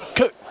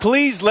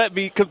 Please let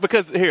me,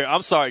 because here,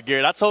 I'm sorry,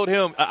 Garrett. I told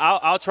him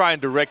I'll try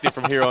and direct it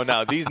from here on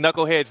out. These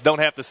knuckleheads don't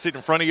have to sit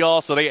in front of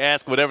y'all, so they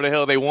ask whatever the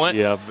hell they want.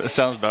 Yeah, that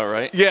sounds about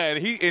right. Yeah,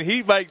 and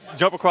he might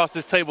jump across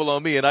this table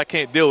on me, and I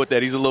can't deal with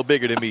that. He's a little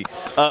bigger than me.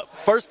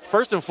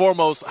 First and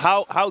foremost,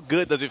 how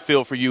good does it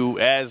feel for you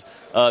as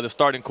the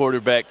starting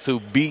quarterback to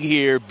be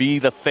here, be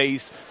the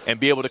face, and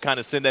be able to kind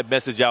of send that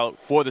message out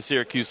for the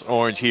Syracuse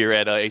Orange here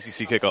at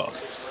ACC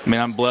kickoff?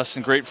 I'm blessed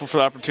and grateful for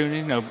the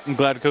opportunity. I'm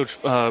glad Coach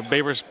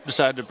Babers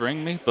decided to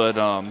bring me. But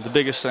the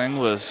biggest thing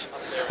was,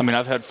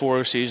 I've had 4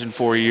 OCs in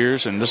 4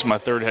 years, and this is my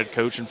third head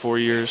coach in 4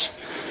 years.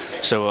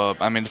 So,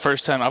 the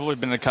first time, I've always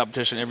been in a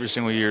competition every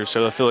single year,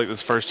 so I feel like this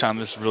is the first time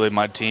this is really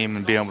my team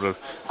and being able to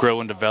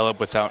grow and develop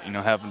without,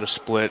 having to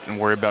split and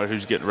worry about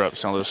who's getting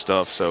reps and all this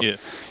stuff. So,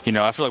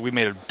 I feel like we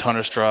made a ton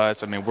of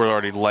strides. We're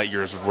already light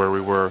years of where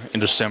we were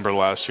in December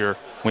last year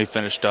when we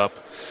finished up,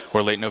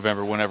 or late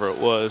November, whenever it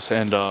was.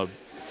 And,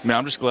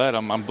 I'm just glad.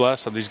 I'm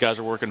blessed that these guys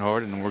are working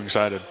hard, and we're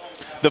excited.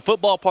 The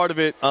football part of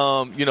it,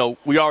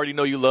 we already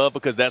know you love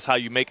because that's how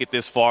you make it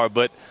this far.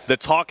 But the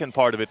talking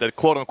part of it, the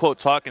quote-unquote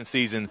talking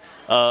season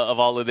of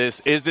all of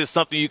this, is this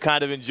something you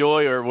kind of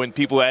enjoy, or when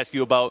people ask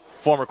you about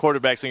former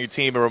quarterbacks on your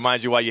team, it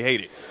reminds you why you hate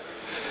it?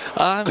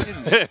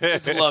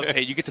 It's love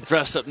hate. You get to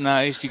dress up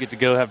nice. You get to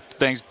go have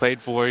things paid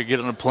for. You get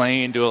on a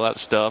plane, do all that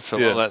stuff.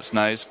 So all that's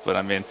nice. But,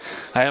 I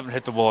haven't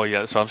hit the wall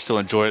yet, so I'm still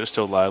enjoying it. It's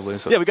still lively.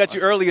 So we got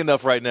you early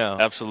enough right now.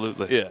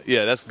 Absolutely.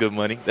 Yeah, that's good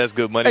money. That's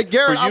good money. Hey,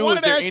 Garrett, I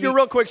wanted to ask you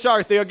real quick.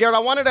 Sorry, Theo. Garrett, I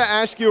wanted to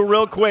ask you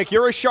real quick.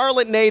 You're a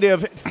Charlotte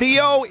native.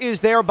 Theo is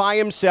there by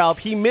himself.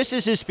 He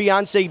misses his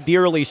fiancée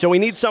dearly, so he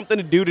needs something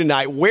to do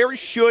tonight. Where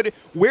should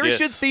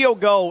Theo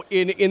go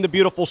in the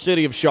beautiful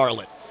city of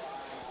Charlotte?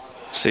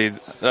 See,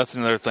 that's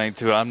another thing,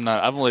 too.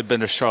 I've only been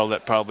to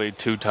Charlotte probably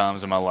 2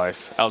 times in my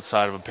life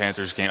outside of a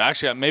Panthers game.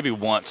 Actually, maybe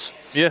once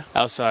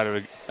outside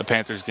of a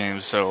Panthers game.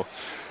 So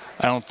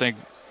I don't think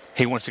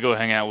he wants to go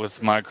hang out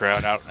with my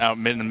crowd out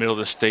in the middle of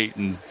the state,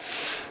 and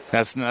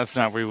that's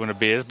not where you want to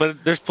be.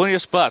 But there's plenty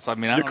of spots.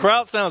 Your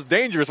crowd sounds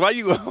dangerous. Why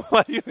you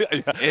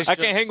I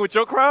can't hang with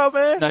your crowd,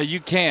 man? No,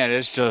 you can't.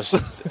 It's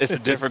a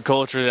different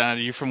culture.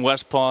 You're from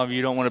West Palm.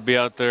 You don't want to be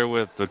out there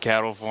with the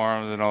cattle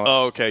farms and all that.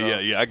 Oh,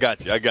 okay. Yeah. I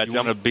got you. You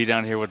want to be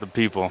down here with the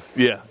people.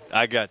 Yeah,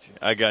 I got you.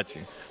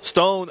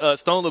 Stone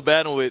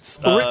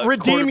Labanowitz,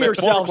 redeem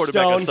yourself,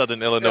 quarterback Stone. of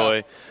Southern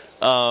Illinois.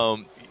 Yeah.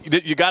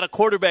 You got a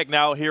quarterback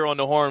now here on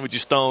the horn with you,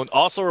 Stone.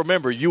 Also,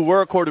 remember, you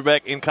were a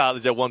quarterback in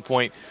college at one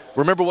point.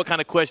 Remember what kind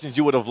of questions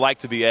you would have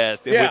liked to be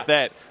asked. And with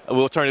that,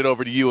 we'll turn it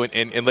over to you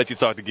and let you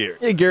talk to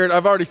Garrett. Hey, Garrett,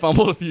 I've already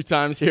fumbled a few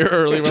times here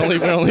early. We're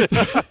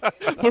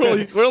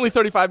only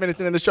 35 minutes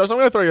into the show, so I'm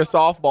going to throw you a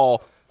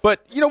softball. But,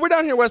 we're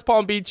down here in West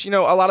Palm Beach. A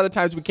lot of the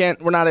times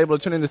we're not able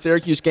to tune into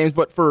Syracuse games.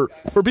 But for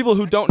people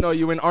who don't know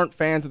you and aren't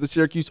fans of the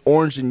Syracuse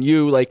Orange and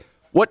you,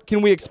 what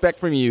can we expect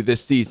from you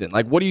this season?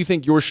 What do you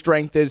think your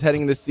strength is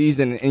heading into the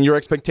season and your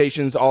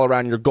expectations all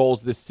around your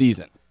goals this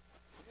season?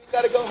 You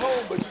got to go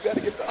home, but you got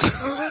to get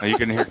the You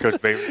can hear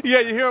Coach Baker. Yeah,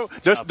 you hear him.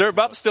 They're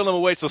about to steal him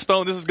away. So,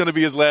 Stone, this is going to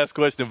be his last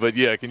question. But,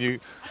 yeah, can you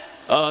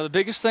 – The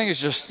biggest thing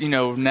is just,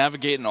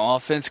 navigating the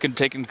offense,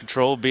 taking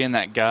control, being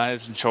that guy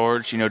that's in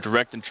charge,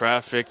 directing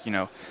traffic,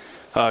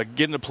 get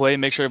into play,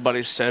 make sure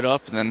everybody's set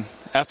up, and then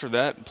after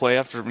that, play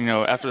after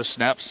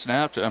the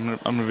snapped. I'm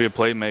gonna be a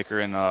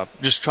playmaker and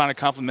just trying to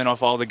compliment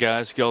off all the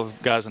guys, get all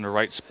the guys in the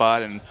right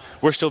spot, and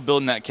we're still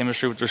building that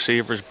chemistry with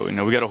receivers. But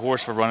we got a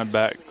horse for running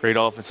back, great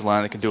offensive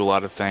line that can do a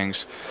lot of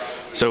things.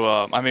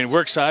 So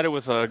we're excited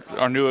with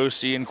our new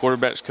OC and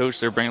quarterbacks coach.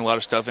 They're bringing a lot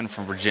of stuff in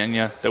from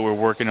Virginia that we're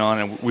working on,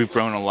 and we've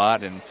grown a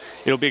lot. And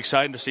it'll be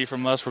exciting to see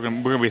from us. We're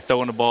gonna be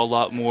throwing the ball a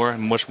lot more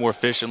and much more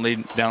efficiently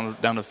down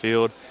the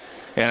field.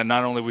 And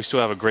not only we still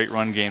have a great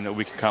run game that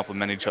we can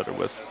complement each other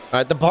with. All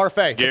right, the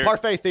parfait. Garrett. The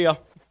parfait, Theo.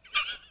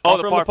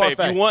 Oh, the parfait.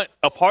 If you want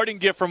a parting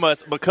gift from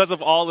us because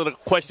of all of the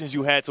questions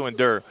you had to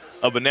endure,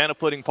 a banana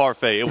pudding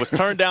parfait. It was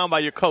turned down by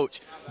your coach.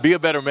 Be a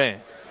better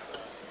man.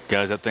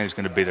 Guys, that thing's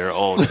going to be there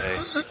all day.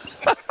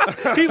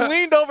 He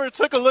leaned over and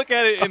took a look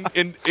at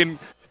it and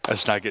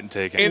that's not getting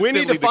taken. We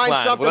need to find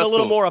something a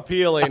little more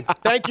appealing.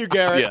 Thank you,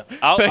 Garrett. Yeah,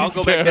 I'll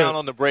go back down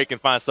on the break and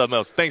find something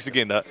else. Thanks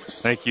again, Doug.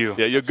 Thank you.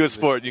 Yeah, you're a good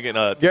sport. You can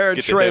Garrett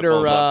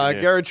Shrader.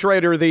 Garrett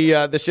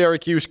Shrader, the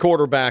Syracuse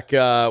quarterback,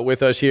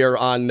 with us here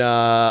on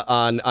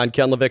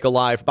Ken Lavicka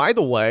Live. By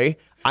the way,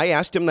 I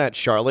asked him that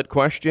Charlotte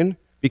question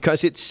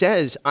because it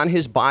says on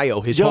his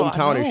bio his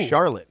hometown is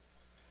Charlotte.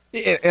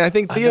 And I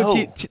think Theo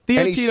teed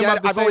him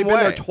up the I've same only been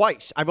way. there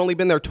twice. I've only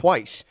been there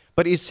twice.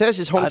 But he says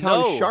his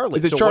hometown is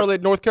Charlotte. Is it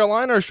Charlotte, North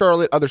Carolina, or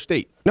Charlotte, other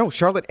state? No,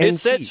 Charlotte, NC. It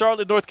said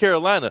Charlotte, North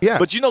Carolina. Yeah.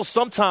 But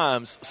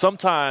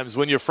sometimes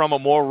when you're from a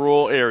more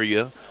rural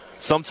area,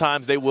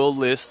 sometimes they will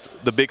list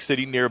the big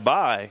city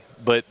nearby.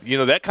 But,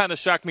 that kind of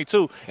shocked me,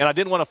 too. And I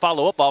didn't want to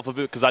follow up off of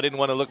it because I didn't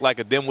want to look like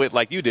a dimwit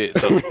like you did.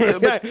 So.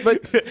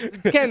 but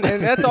Ken,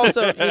 and that's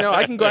also,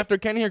 I can go after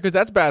Ken here because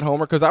that's bad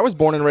homer because I was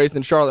born and raised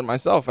in Charlotte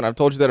myself, and I've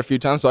told you that a few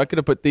times, so I could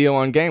have put Theo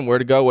on game, where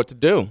to go, what to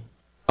do.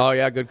 Oh,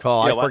 yeah, good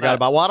call. Yeah, I forgot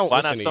about. Well, I don't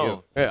listen to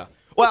you. Yeah.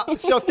 Well,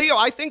 so Theo,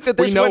 I think that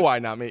this why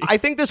not me. I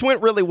think this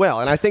went really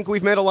well, and I think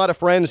we've made a lot of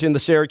friends in the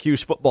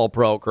Syracuse football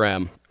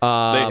program.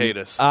 They hate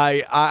us.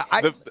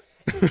 The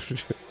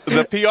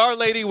PR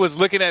lady was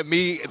looking at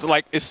me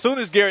like as soon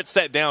as Garrett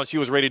sat down, she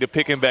was ready to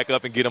pick him back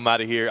up and get him out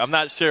of here. I'm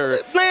not sure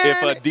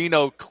if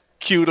Dino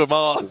cued him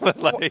off.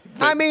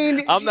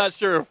 I'm not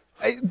sure.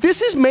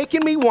 This is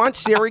making me want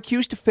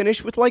Syracuse to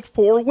finish with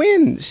 4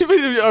 wins.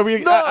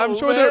 I'm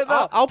sure they're.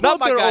 I'll put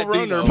their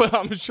over-under, Dino. but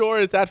I'm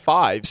sure it's at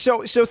 5.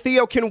 So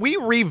Theo, can we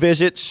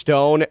revisit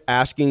Stone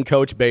asking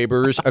Coach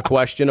Babers a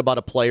question about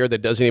a player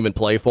that doesn't even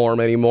play for him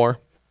anymore?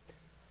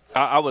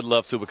 I would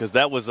love to because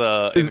that was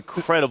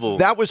incredible.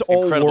 That was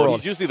all world.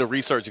 He's usually the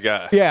research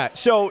guy. Yeah.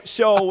 So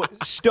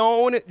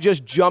Stone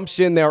just jumps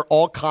in there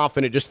all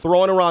confident, just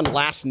throwing around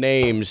last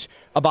names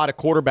about a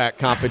quarterback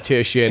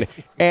competition.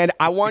 And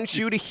I want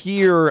you to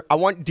hear. I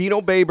want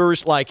Dino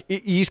Babers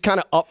he's kind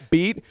of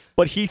upbeat,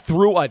 but he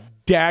threw a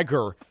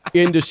dagger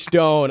into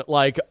Stone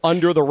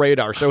under the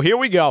radar. So here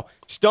we go.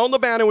 Stone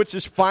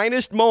Labanowitz's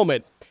finest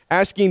moment,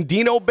 asking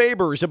Dino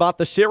Babers about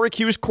the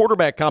Syracuse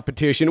quarterback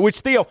competition, which,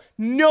 Theo,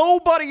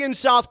 nobody in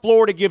South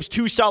Florida gives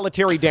 2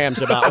 solitary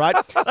damns about, right?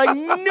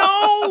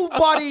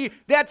 Nobody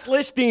that's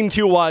listening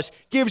to us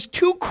gives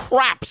 2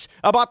 craps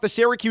about the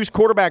Syracuse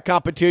quarterback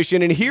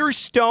competition, and here's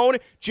Stone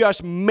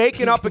just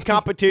making up a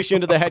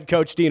competition to the head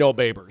coach, Dino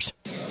Babers.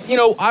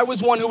 I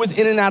was one who was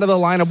in and out of the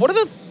lineup. What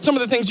are some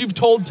of the things you've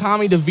told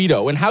Tommy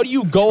DeVito, and how do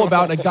you go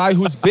about a guy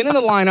who's been in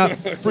the lineup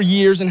for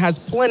years and has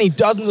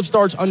dozens of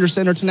starts under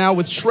center to now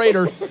with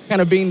Shrader kind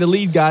of being the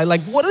lead guy?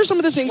 What are some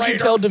of the things you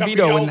tell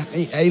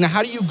DeVito, and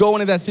how do you go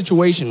into that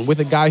situation with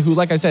a guy who,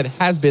 like I said,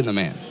 has been the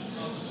man?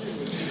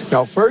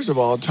 Now, first of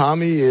all,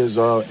 Tommy is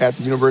at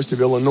the University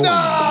of Illinois.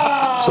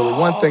 No! So the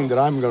one thing that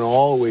I'm going to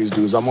always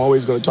do is I'm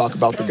always going to talk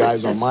about the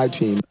guys on my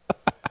team.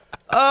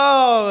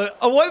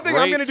 One thing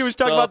I'm going to do is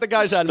talk about the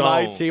guys on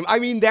my team.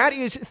 That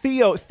is,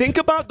 Theo, think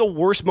about the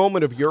worst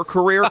moment of your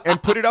career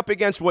and put it up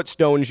against what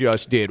Stone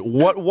just did.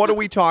 What are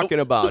we talking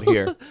about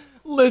here?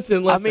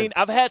 Listen.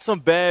 I've had some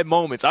bad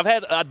moments.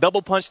 I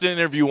double punched an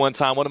interview one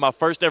time, one of my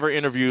first ever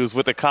interviews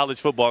with a college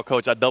football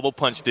coach. I double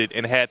punched it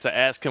and had to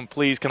ask him,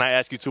 please, can I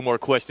ask you 2 more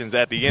questions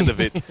at the end of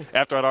it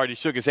after I'd already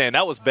shook his hand.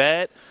 That was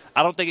bad.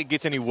 I don't think it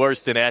gets any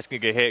worse than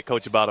asking a head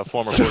coach about a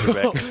former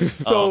quarterback.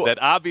 That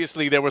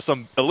obviously there was a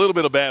little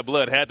bit of bad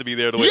blood had to be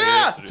there the way they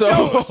answered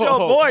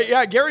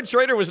it. Garrett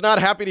Shrader was not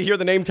happy to hear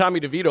the name Tommy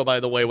DeVito,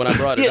 by the way, when I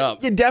brought it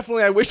up. Yeah,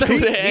 definitely. I wish I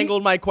would have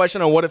angled my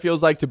question on what it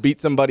feels like to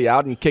beat somebody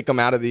out and kick him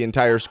out of the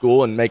entire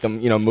school and make him,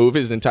 move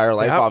his entire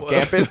life off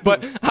campus.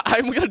 But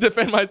I'm going to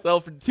defend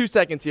myself for 2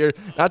 seconds here.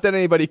 Not that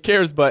anybody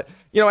cares, but,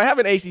 I have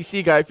an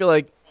ACC guy. I feel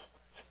like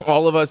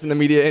all of us in the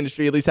media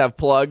industry at least have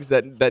plugs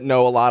that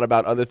know a lot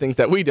about other things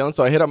that we don't.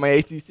 So I hit up my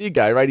ACC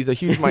guy, right? He's a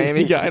huge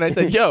Miami guy. And I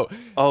said,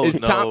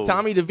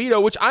 Tommy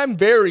DeVito, which I'm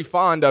very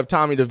fond of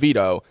Tommy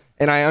DeVito,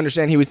 and I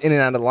understand he was in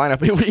and out of the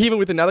lineup, even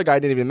with another guy I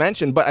didn't even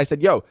mention. But I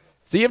said,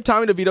 see if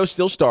Tommy DeVito's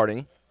still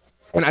starting.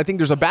 And I think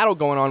there's a battle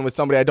going on with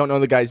somebody. I don't know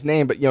the guy's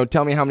name, but,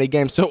 tell me how many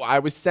games. So I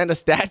was sent a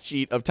stat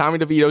sheet of Tommy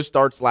DeVito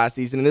starts last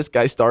season, and this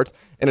guy starts,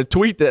 and a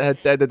tweet that had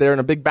said that they're in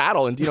a big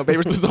battle, and Dino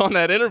Babers was on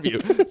that interview.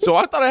 So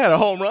I thought I had a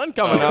home run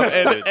coming up.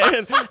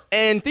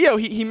 And Theo,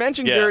 he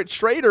mentioned Garrett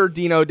Shrader,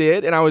 Dino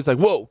did, and I was like,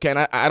 whoa, Ken,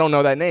 I don't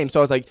know that name. So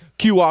I was like,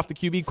 cue off the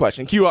QB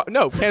question.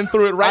 No, Ken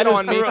threw it right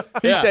on me.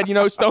 He said,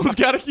 Stone's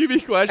got a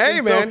QB question.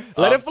 Hey, man.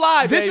 So let it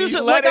fly, baby. This is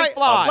let it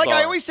fly. Like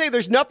I always say,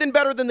 there's nothing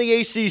better than the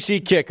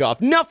ACC kickoff.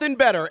 Nothing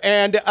better.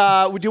 And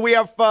do we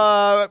have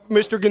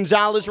Mr.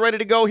 Gonzalez ready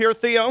to go here,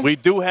 Theo? We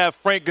do have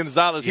Frank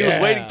Gonzalez. He was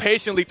waiting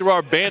patiently through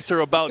our banter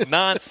about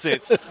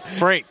nonsense.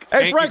 Frank,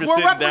 hey, Frank,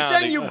 we're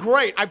representing representing you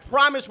great. I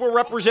promise we're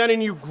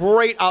representing you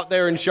great out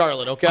there in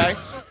Charlotte, okay?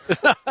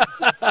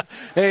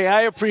 Hey,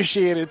 I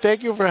appreciate it.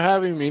 Thank you for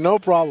having me. No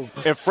problem.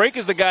 And Frank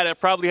is the guy that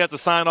probably has to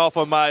sign off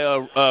on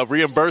my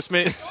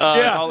reimbursement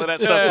and all of that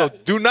stuff. So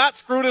do not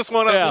screw this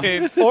one up.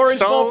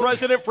 Orange Bowl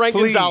President Frank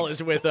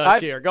Gonzalez with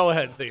us here. Go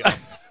ahead, Theo.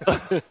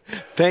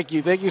 Thank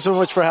you. Thank you so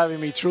much for having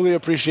me. Truly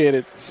appreciate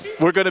it.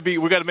 We're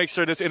gonna make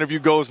sure this interview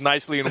goes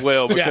nicely and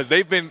well because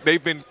they've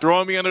been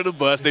throwing me under the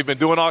bus. They've been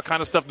doing all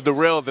kind of stuff to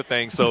derail the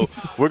thing. So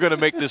we're gonna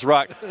make this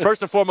rock.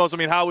 First and foremost,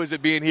 how is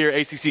it being here?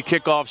 ACC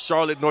kickoff,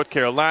 Charlotte, North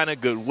Carolina.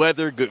 Good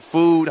weather, good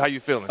food. How you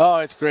feeling? Oh,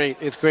 it's great.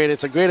 It's great.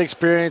 It's a great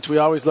experience. We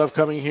always love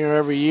coming here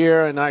every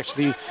year, and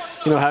actually,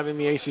 having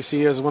the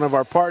ACC as one of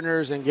our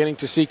partners and getting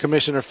to see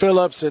Commissioner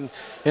Phillips and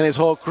his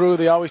whole crew.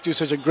 They always do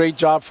such a great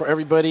job for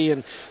everybody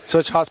and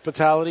such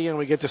hospitality, and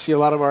we get to see a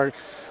lot of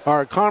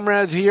our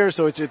comrades here.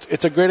 So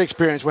it's a great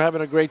experience. We're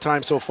having a great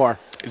time so far.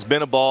 It's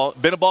been a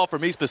ball for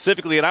me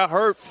specifically, and I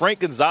heard Frank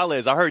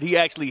Gonzalez. I heard he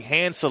actually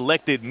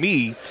hand-selected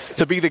me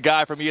to be the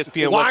guy from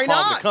ESPN West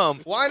Palm to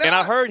come. Why not? And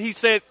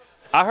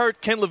I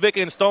heard Ken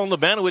Lavicka and Stone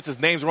Labanowitz's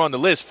names were on the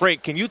list.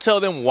 Frank, can you tell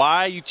them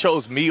why you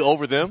chose me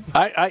over them?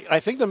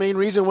 I think the main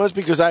reason was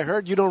because I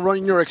heard you don't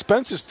run your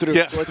expenses through,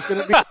 so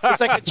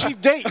it's like a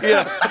cheap date.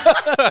 Yeah,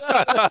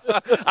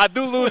 I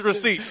do lose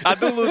receipts.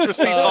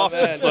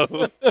 Often,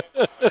 so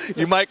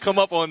you might come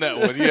up on that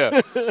one.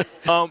 Yeah.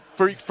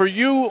 For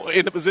you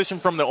in the position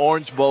from the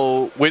Orange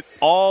Bowl, with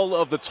all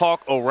of the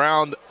talk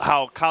around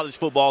how college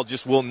football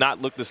just will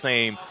not look the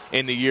same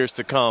in the years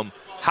to come,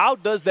 how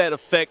does that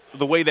affect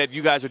the way that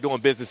you guys are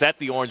doing business at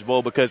the Orange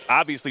Bowl? Because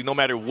obviously, no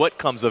matter what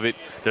comes of it,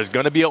 there's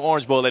going to be an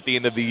Orange Bowl at the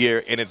end of the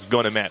year, and it's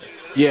going to matter.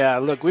 Yeah,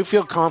 look, we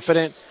feel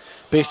confident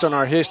based on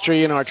our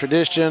history and our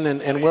tradition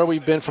and where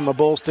we've been from a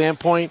bowl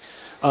standpoint.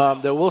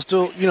 That we'll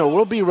still,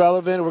 we'll be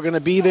relevant. We're going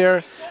to be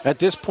there. At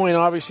this point,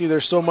 obviously,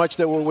 there's so much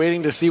that we're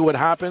waiting to see what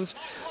happens,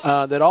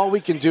 that all we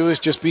can do is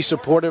just be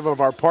supportive of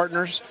our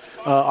partners.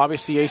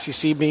 Obviously,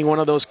 ACC being one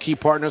of those key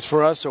partners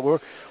for us. So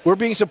we're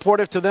being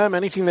supportive to them.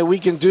 Anything that we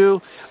can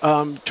do,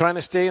 trying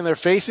to stay in their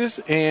faces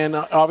and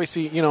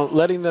obviously,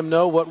 letting them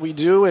know what we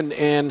do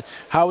and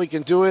how we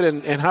can do it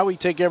and how we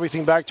take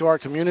everything back to our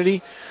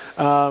community,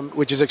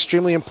 which is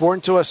extremely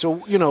important to us.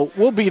 So,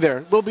 we'll be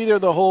there. We'll be there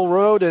the whole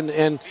road,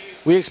 and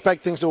we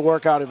expect things to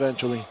work out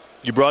eventually.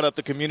 You brought up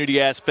the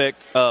community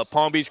aspect.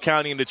 Palm Beach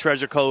County and the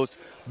Treasure Coast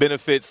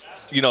benefits,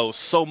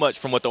 so much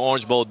from what the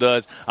Orange Bowl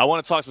does. I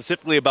want to talk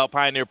specifically about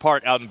Pioneer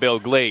Park out in Belle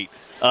Glade.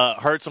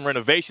 Heard some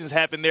renovations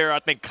happen there. I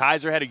think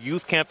Kaiser had a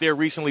youth camp there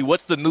recently.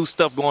 What's the new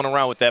stuff going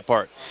around with that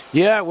park?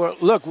 Yeah, well,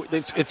 look,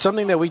 it's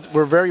something that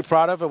we're very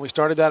proud of, and we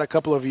started that a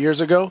couple of years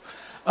ago,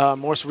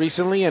 most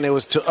recently, and it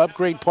was to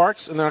upgrade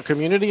parks in our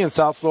community in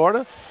South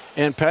Florida.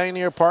 And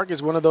Pioneer Park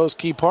is one of those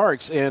key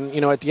parks. And,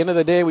 at the end of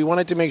the day, we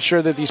wanted to make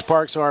sure that these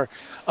parks are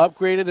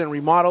upgraded and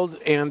remodeled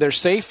and they're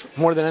safe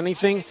more than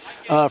anything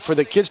for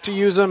the kids to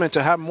use them and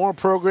to have more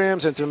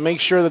programs and to make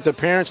sure that the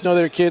parents know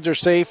their kids are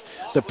safe.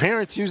 The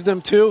parents use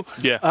them too.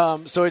 Yeah.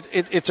 So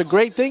it's a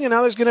great thing. And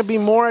now there's going to be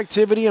more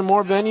activity and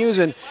more venues,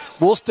 and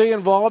we'll stay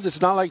involved.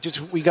 It's not like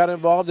just we got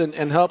involved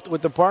and helped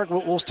with the park.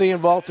 We'll stay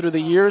involved through the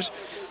years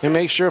and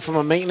make sure from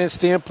a maintenance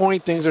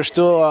standpoint things are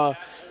still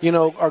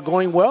are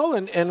going well,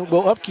 and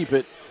we'll upkeep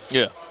it.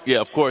 Yeah,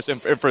 of course.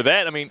 And for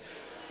that,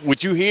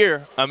 what you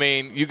hear,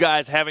 you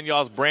guys having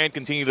y'all's brand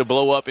continue to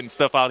blow up and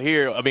stuff out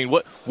here.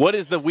 What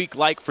is the week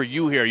like for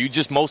you here? Are you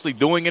just mostly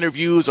doing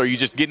interviews? Or are you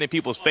just getting in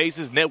people's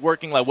faces,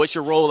 networking? Like, what's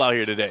your role out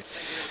here today?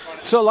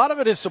 So a lot of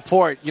it is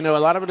support. A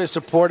lot of it is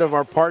support of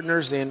our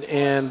partners and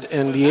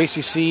the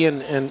ACC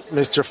and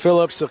Mr.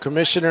 Phillips, the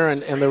commissioner,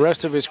 and the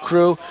rest of his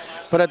crew.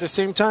 But at the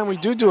same time, we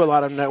do a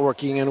lot of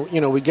networking,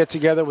 and we get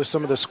together with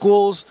some of the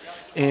schools.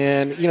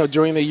 And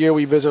during the year,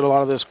 we visit a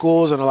lot of the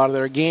schools and a lot of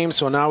their games.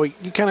 So now we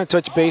kind of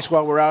touch base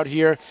while we're out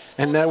here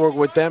and network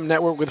with them,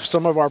 network with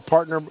some of our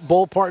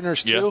bowl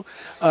partners too,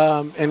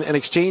 and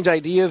exchange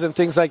ideas and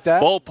things like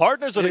that. Bowl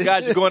partners are the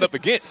guys you're going up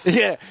against.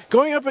 Yeah,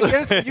 going up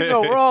against.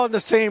 We're all in the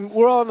same.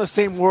 We're all in the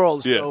same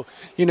world. So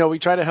we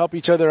try to help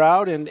each other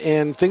out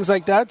and things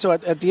like that. So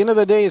at the end of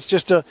the day, it's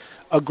just a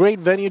great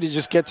venue to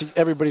just get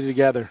everybody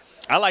together.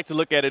 I like to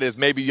look at it as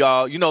maybe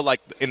y'all,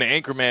 like in the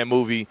Anchorman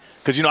movie,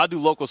 because, I do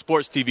local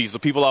sports TV, so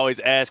people always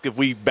ask if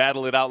we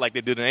battle it out like they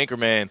did in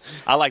Anchorman.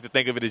 I like to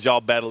think of it as y'all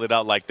battle it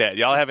out like that.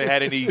 Y'all haven't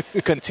had any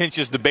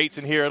contentious debates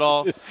in here at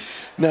all?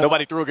 No.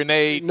 Nobody threw a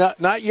grenade?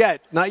 Not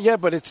yet,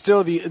 but it's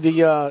still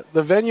the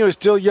venue is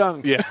still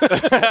young. Yeah.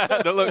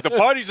 Look, the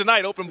party's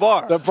tonight, open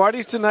bar. The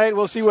party's tonight.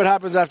 We'll see what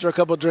happens after a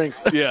couple drinks.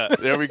 Yeah,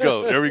 there we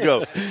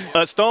go.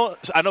 Stone,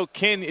 I know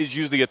Ken is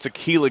usually a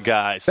tequila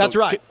guy. So that's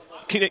right.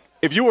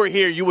 If you were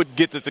here, you would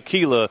get the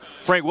tequila.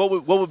 Frank,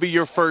 what would be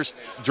your first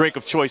drink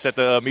of choice at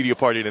the media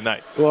party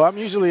tonight? Well, I'm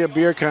usually a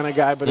beer kind of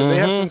guy, but if they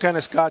have some kind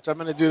of scotch, I'm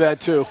going to do that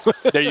too.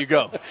 There you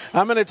go.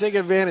 I'm going to take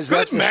advantage. Good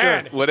that's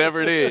man. For sure.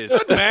 Whatever it is.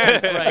 Good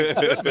man, Frank.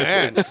 Good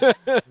man.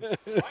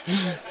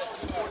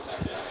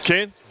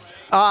 Ken?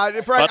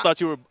 Frank, I thought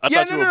you were butting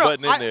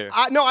in there.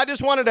 I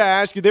just wanted to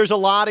ask you, there's a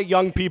lot of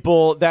young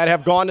people that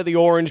have gone to the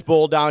Orange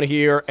Bowl down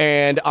here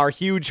and are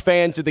huge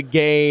fans of the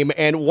game,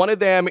 and one of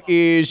them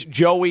is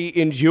Joey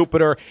in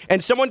Jupiter,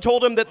 and someone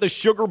told him that the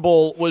Sugar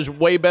Bowl was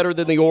way better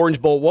than the Orange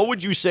Bowl. What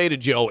would you say to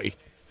Joey?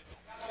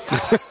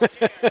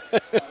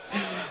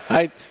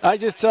 I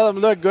just tell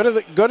them, look, go to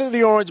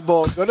the Orange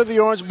Bowl, go to the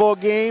Orange Bowl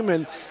game,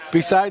 and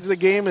besides the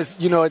game is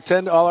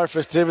attend all our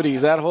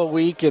festivities that whole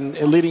week and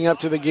leading up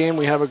to the game.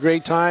 We have a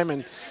great time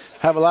and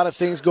have a lot of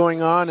things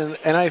going on,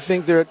 and I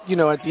think they're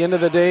at the end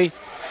of the day,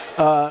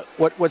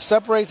 what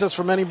separates us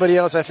from anybody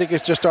else, I think,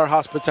 is just our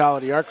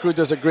hospitality. Our crew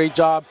does a great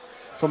job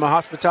from a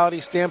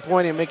hospitality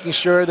standpoint and making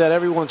sure that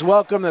everyone's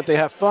welcome, that they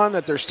have fun,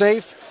 that they're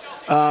safe,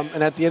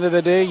 and at the end of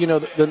the day,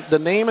 the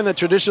name and the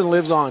tradition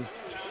lives on.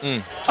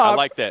 I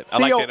like that.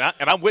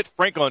 And I'm with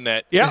Frank on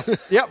that. Yeah,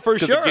 for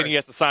sure. Again, he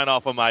has to sign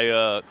off on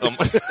my.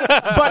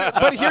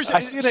 But here's I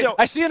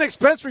see an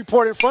expense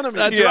report in front of me.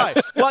 That's right.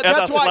 Well,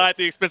 that's why slide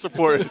the expense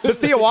report.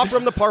 Theo, offer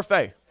him the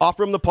parfait.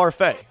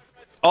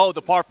 Oh,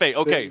 the parfait.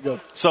 Okay,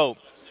 so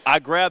I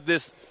grabbed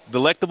this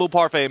delectable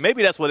parfait.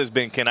 Maybe that's what it's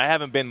been, Ken. I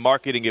haven't been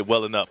marketing it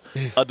well enough.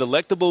 A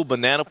delectable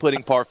banana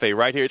pudding parfait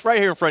right here. It's right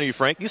here in front of you,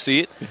 Frank. You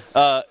see it.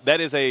 That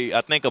is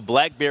I think a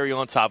blackberry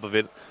on top of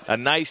it. A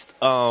nice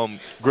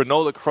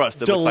granola crust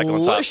that looks like on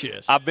top.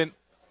 Delicious.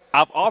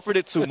 I've offered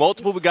it to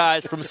multiple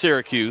guys from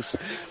Syracuse.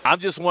 I'm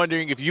just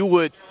wondering if you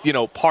would,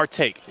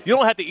 partake. You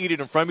don't have to eat it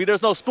in front of me.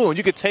 There's no spoon.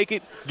 You could take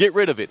it, get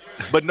rid of it.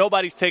 But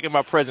nobody's taking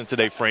my present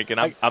today, Frank, and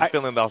I'm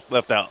feeling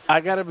left out. I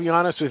got to be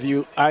honest with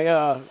you.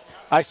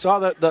 I saw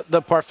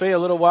the parfait a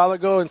little while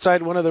ago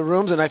inside one of the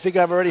rooms, and I think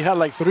I've already had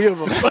like 3 of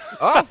them.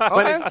 Oh,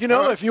 okay.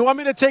 But, if you want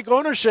me to take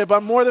ownership,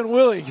 I'm more than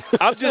willing.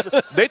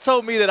 They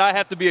told me that I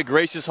have to be a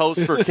gracious host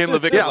for Ken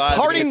Lavicka Live.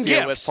 Parting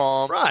gifts. West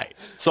Palm. Right.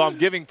 So I'm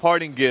giving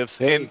parting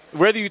gifts, and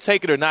whether you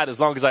take it or not,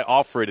 as long as I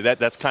offer it,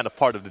 that's kind of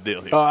part of the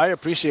deal here. Oh, I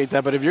appreciate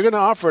that, but if you're going to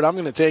offer it, I'm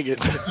going to take it.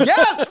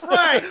 Yes,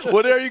 Frank!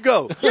 Well, there you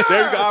go. Yeah.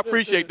 There you go. I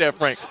appreciate that,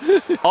 Frank.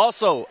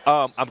 Also,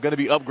 I'm going to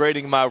be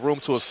upgrading my room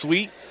to a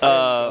suite.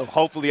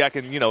 Hopefully I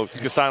can, you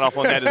can sign off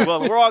on that as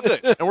well. And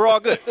we're all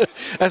good.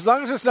 As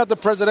long as it's not the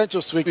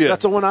presidential suite,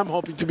 that's the one I'm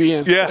hoping to be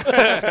in. Yeah.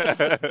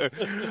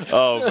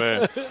 Oh,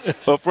 man.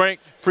 Well, Frank,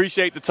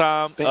 appreciate the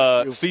time.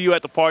 See you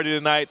at the party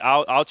tonight.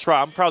 I'll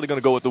try. I'm probably going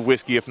to go with the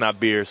whiskey, if not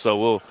beer.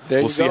 So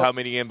we'll see how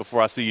many in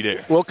before I see you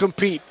there. We'll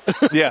compete.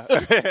 Yeah.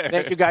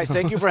 Thank you, guys.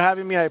 Thank you for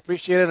having me. I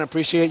appreciate it, and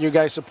appreciate your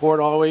guys' support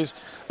always.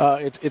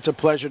 It's a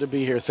pleasure to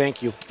be here.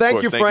 Thank you.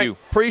 Thank you, Frank.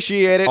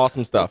 Appreciate it.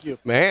 Awesome stuff. Thank you.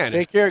 Man.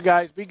 Take care,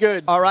 guys. Be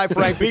good. All right,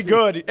 Frank, be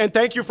good. And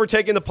thank you for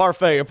taking the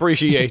parfait.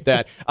 Appreciate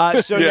that.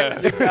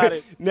 You got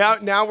it.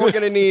 Now we're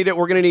gonna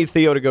need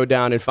Theo to go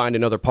down and find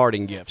another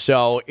parting gift.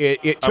 So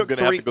it took I'm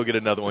gonna have to go get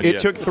another one. It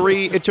took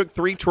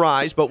three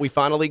tries, but we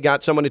finally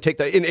got someone to take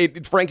that.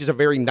 And Frank is a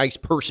very nice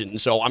person,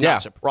 so I'm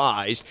not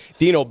surprised.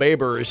 Dino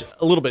Baber is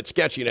a little bit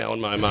sketchy now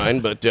in my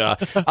mind, but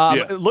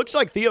it looks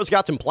like Theo's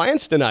got some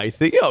plans tonight.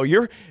 Theo,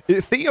 you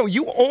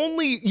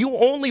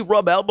only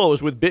rub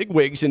elbows with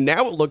bigwigs, and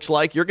now it looks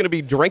like you're going to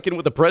be drinking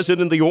with the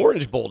president of the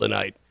Orange Bowl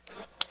tonight.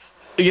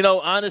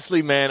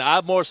 Honestly, man, I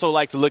more so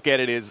like to look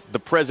at it as the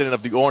president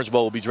of the Orange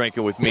Bowl will be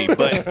drinking with me.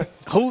 But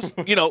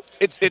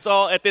it's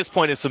all at this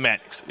point. It's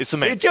semantics. It's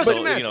just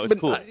semantics. It's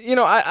cool.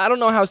 I don't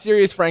know how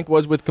serious Frank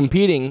was with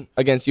competing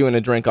against you in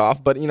a drink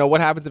off, but what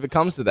happens if it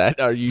comes to that?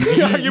 Are you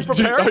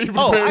prepared? Are you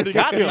prepared to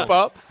keep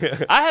up?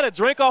 I had a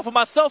drink off of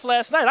myself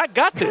last night. I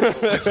got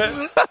this.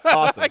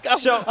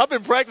 Awesome. I've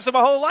been practicing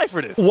my whole life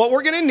for this. What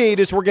we're going to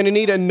need is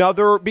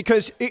another,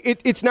 because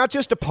it's not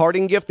just a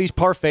parting gift. These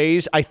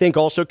parfaits, I think,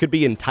 also could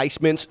be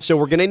enticements. So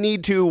we're going to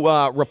need to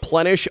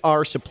replenish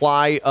our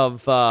supply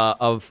of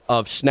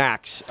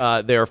snacks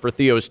there for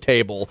Theo's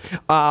table.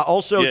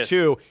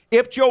 Too,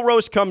 if Joe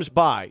Roast comes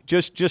by,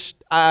 just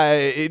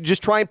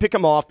try and pick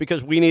him off,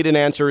 because we need an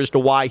answer as to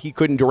why he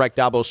couldn't direct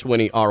Dabo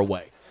Swinney our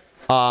way.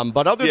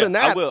 But other than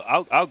that, I will.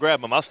 I'll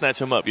grab him. I'll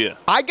snatch him up. Yeah.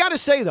 I got to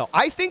say, though,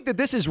 I think that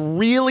this is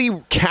really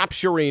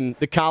capturing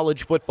the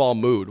college football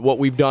mood, what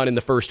we've done in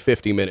the first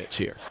 50 minutes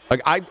here.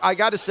 Like, I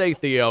got to say,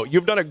 Theo,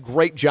 you've done a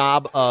great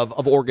job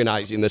of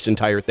organizing this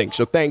entire thing.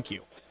 So thank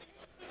you.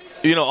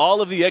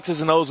 All of the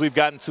X's and O's we've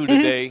gotten to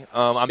today,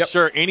 I'm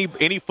sure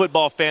any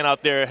football fan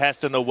out there has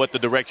to know what the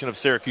direction of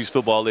Syracuse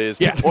football is,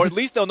 or at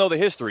least they'll know the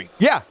history.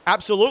 Yeah,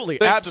 absolutely.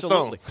 Thanks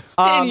Absolutely.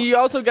 And you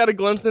also got a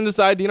glimpse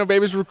inside Dino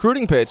Babers'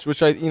 recruiting pitch,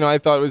 which I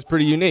thought was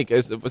pretty unique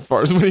as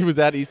far as when he was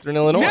at Eastern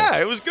Illinois. Yeah,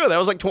 it was good. That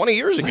was like 20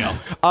 years ago.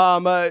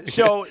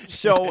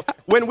 So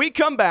when we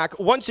come back,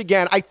 once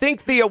again, I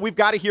think, Theo, we've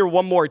got to hear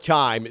one more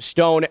time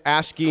Stone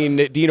asking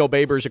Dino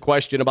Babers a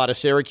question about a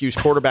Syracuse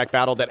quarterback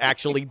battle that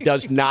actually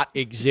does not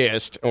exist.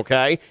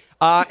 Okay?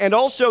 And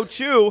also,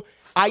 too,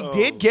 I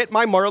did get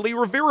my Marley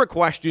Rivera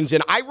questions,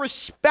 and I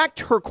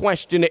respect her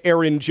question to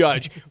Aaron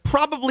Judge,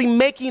 probably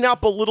making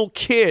up a little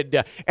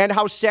kid and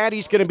how sad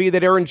he's going to be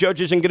that Aaron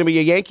Judge isn't going to be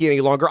a Yankee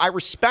any longer. I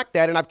respect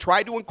that, and I've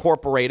tried to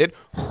incorporate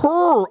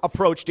her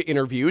approach to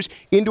interviews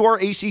into our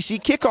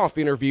ACC kickoff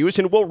interviews,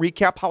 and we'll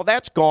recap how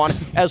that's gone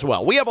as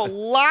well. We have a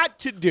lot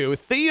to do.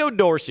 Theo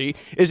Dorsey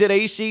is at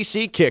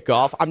ACC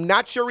kickoff. I'm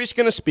not sure he's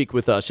going to speak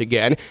with us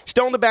again.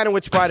 Stone the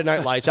Banowitz Friday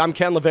Night Lights. I'm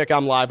Ken Lavicka.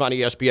 I'm live on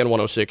ESPN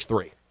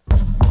 106.3.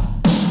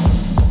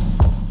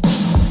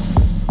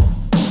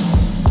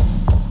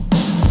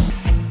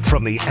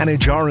 From the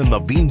Anajar and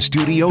Levine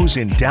Studios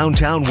in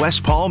downtown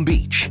West Palm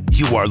Beach,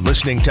 you are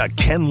listening to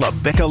Ken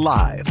Lavicka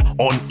Live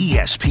on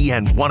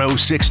ESPN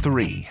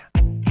 106.3.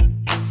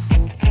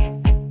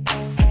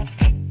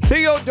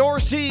 Theo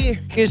Dorsey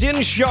is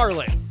in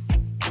Charlotte.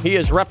 He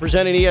is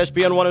representing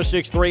ESPN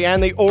 106.3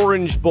 and the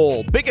Orange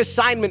Bowl. Big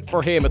assignment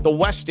for him at the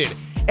Westin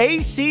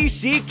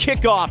ACC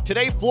kickoff.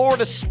 Today,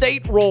 Florida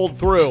State rolled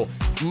through.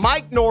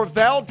 Mike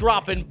Norvell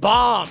dropping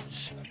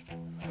bombs.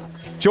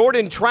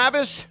 Jordan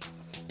Travis,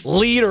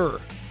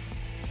 leader.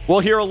 We'll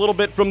hear a little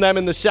bit from them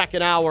in the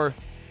second hour.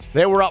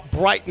 They were up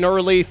bright and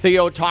early.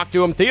 Theo talked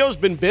to him. Theo's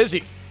been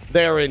busy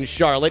there in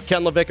Charlotte.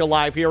 Ken Lavicka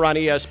Live here on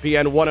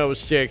ESPN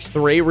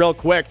 106.3. Real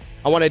quick,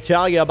 I want to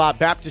tell you about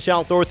Baptist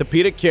Health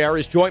Orthopedic Care.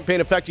 Is joint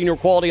pain affecting your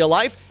quality of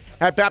life?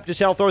 At Baptist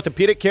Health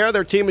Orthopedic Care,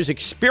 their team is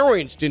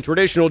experienced in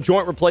traditional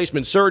joint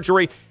replacement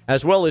surgery,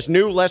 as well as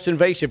new, less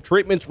invasive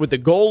treatments with the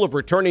goal of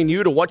returning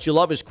you to what you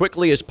love as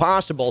quickly as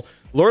possible.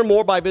 Learn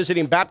more by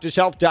visiting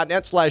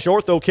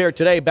baptisthealth.net/orthocare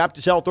today.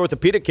 Baptist Health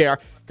Orthopedic Care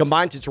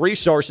combines its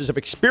resources of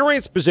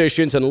experienced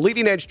physicians and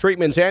leading-edge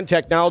treatments and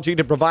technology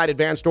to provide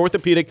advanced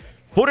orthopedic,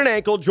 foot and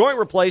ankle, joint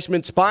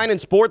replacement, spine, and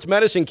sports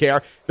medicine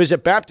care.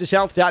 Visit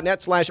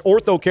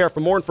baptisthealth.net/orthocare for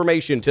more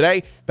information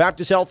today.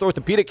 Baptist Health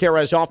Orthopedic Care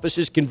has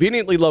offices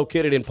conveniently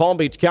located in Palm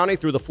Beach County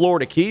through the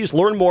Florida Keys.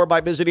 Learn more by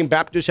visiting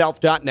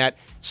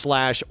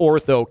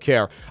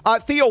baptisthealth.net/orthocare.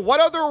 Theo, what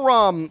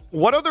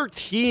other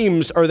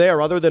teams are there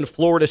other than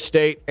Florida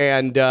State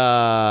and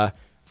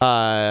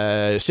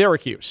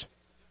Syracuse?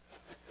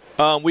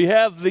 We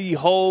have the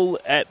whole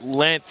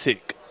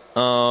Atlantic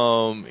here.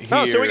 So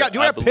we got. Do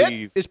we have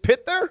Pitt? Is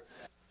Pitt there?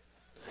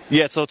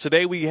 Yeah, so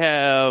today we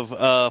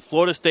have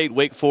Florida State,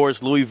 Wake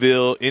Forest,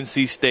 Louisville,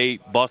 NC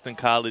State, Boston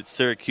College,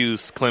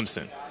 Syracuse,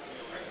 Clemson.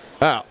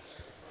 Oh,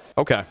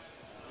 okay.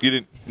 You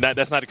didn't.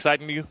 That's not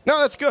exciting to you? No,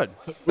 that's good.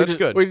 That's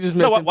good. We just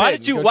missed why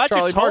did your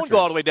tone go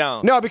all the way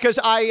down? No, because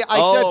I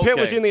said Pitt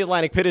was in the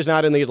Atlantic. Pitt is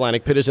not in the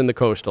Atlantic. Pitt is in the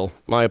Coastal.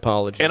 My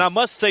apologies. And I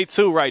must say,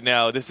 too, right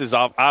now, this is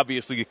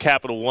obviously a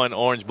Capital One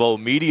Orange Bowl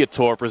media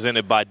tour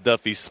presented by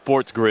Duffy's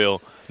Sports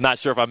Grill. Not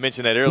sure if I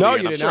mentioned that earlier. No,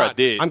 you I'm did sure not. I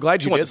did. I'm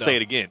glad you wanted did, to say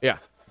it again. Yeah.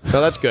 No,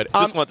 that's good.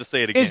 Just want to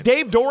say it again. Is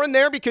Dave Doran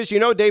there? Because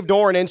Dave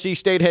Doran, NC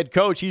State head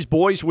coach. He's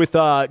boys with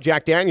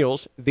Jack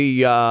Daniels,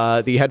 the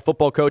head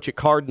football coach at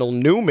Cardinal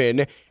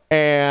Newman.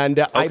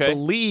 And I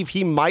believe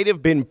he might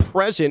have been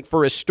present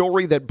for a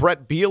story that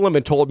Brett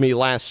Bielema told me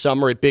last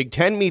summer at Big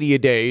Ten Media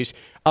Days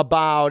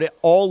about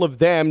all of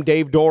them,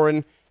 Dave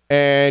Doran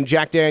and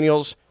Jack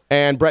Daniels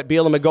and Brett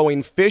Bielema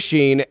going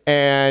fishing.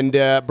 And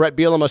Brett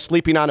Bielema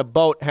sleeping on a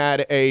boat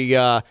had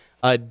a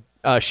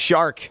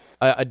shark,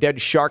 a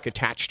dead shark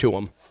attached to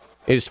him,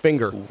 his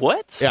finger.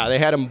 What? Yeah, they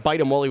had him bite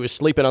him while he was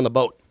sleeping on the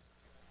boat.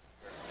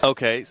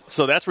 Okay,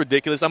 so that's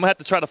ridiculous. I'm going to have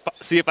to try to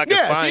see if I can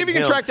find him. Yeah, see if you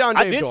can track down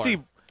Dave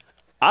Doran.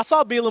 I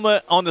saw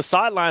Bielema on the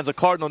sidelines of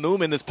Cardinal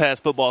Newman this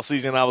past football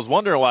season, and I was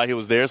wondering why he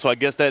was there, so I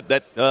guess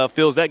that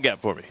fills that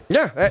gap for me.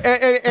 Yeah,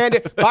 and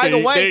by the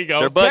way, there you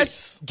go.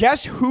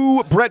 Guess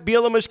who Brett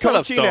Bielema is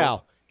coaching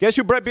now? Guess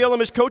who Brett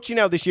Bielema is coaching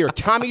now this year?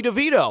 Tommy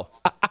DeVito,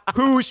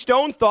 who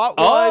Stone thought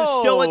was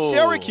still at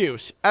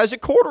Syracuse as a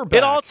quarterback.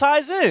 It all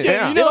ties in.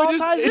 Yeah.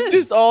 It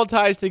just all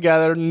ties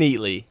together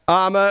neatly.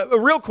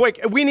 Real quick,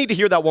 we need to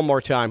hear that one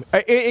more time.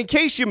 In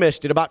case you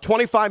missed it, about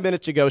 25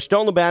 minutes ago,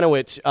 Stone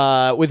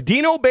Labanowitz with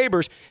Dino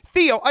Babers.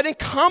 Theo, an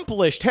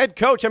accomplished head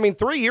coach. I mean,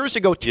 3 years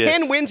ago,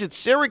 10 wins at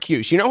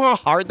Syracuse. You know how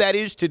hard that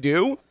is to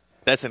do?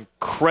 That's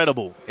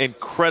incredible.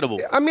 Incredible.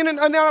 I mean,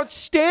 an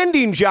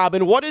outstanding job.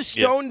 And what does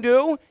Stone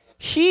do?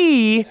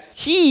 he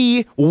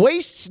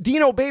wastes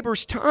Dino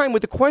Babers' time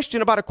with a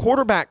question about a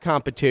quarterback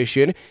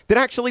competition that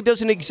actually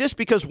doesn't exist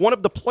because one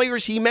of the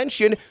players he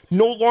mentioned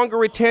no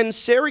longer attends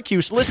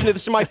Syracuse. Listen to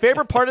this. My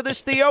favorite part of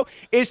this, Theo,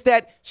 is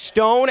that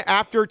Stone,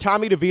 after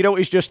Tommy DeVito,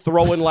 is just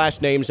throwing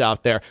last names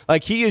out there.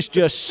 Like, he is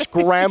just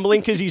scrambling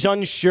because he's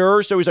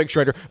unsure. So he's like,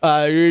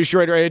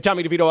 Shrader,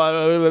 Tommy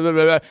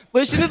DeVito.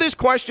 Listen to this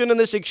question and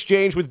this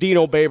exchange with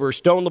Dino Babers.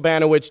 Stone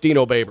Labanowitz,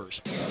 Dino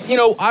Babers. You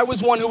know, I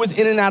was one who was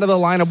in and out of the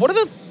lineup. What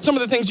are some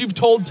of the things you've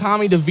told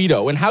Tommy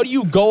DeVito, and how do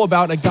you go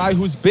about a guy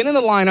who's been in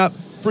the lineup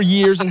for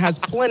years and has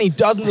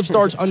dozens of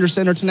starts under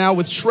center to now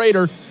with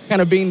Shrader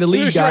kind of being the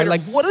lead guy?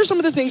 Like, what are some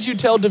of the things you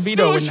tell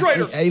DeVito,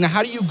 and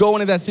how do you go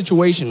into that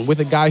situation with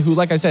a guy who,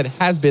 like I said,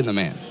 has been the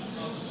man?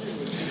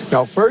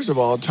 Now, first of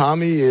all,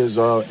 Tommy is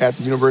at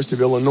the University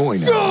of Illinois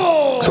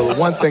now. So the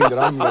one thing that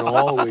I'm going to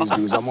always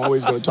do is I'm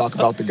always going to talk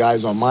about the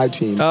guys on my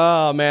team.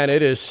 Oh, man,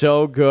 it is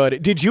so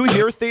good. Did you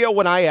hear, Theo,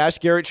 when I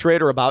asked Garrett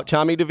Shrader about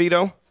Tommy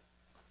DeVito?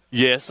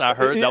 Yes, I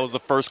heard. That was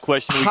the first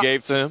question we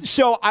gave to him.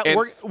 So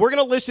we're going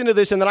to listen to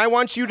this, and then I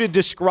want you to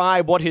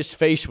describe what his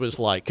face was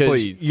like,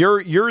 because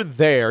you're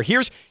there.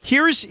 Here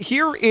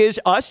is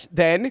us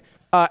then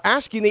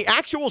asking the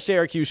actual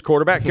Syracuse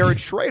quarterback, Garrett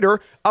Shrader,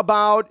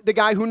 about the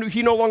guy who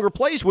he no longer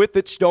plays with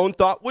that Stone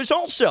thought was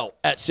also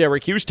at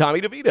Syracuse,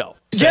 Tommy DeVito.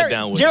 Garrett,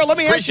 let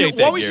me ask you,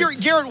 what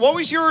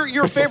was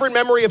your favorite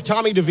memory of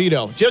Tommy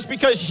DeVito? Just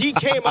because he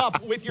came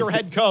up with your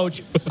head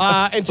coach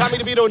and Tommy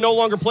DeVito no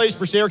longer plays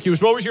for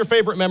Syracuse, what was your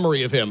favorite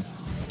memory of him?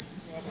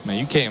 Man,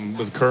 you came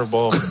with a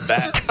curveball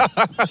bat.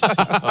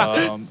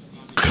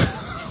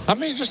 I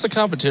mean, just the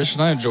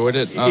competition. I enjoyed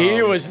it.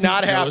 He was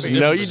not happy.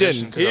 No, you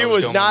didn't. He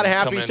was not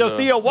happy. So,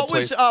 Theo, what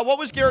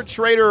was Garrett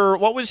Shrader?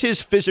 What was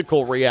his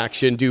physical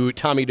reaction to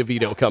Tommy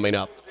DeVito coming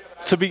up?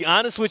 To be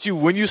honest with you,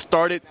 when you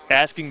started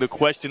asking the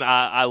question,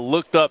 I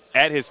looked up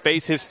at his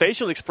face. His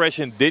facial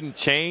expression didn't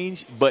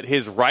change, but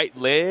his right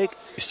leg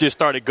just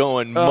started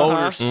going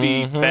motor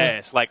speed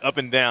fast, like up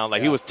and down.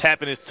 Like he was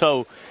tapping his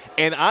toe.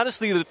 And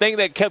honestly, the thing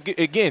that kept,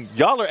 again,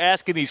 y'all are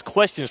asking these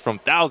questions from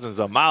thousands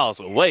of miles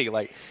away.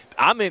 Like,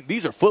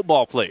 these are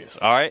football players,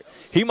 all right?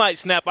 He might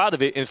snap out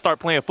of it and start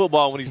playing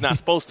football when he's not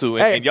supposed to,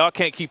 and y'all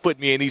can't keep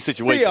putting me in these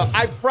situations. Theo,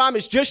 I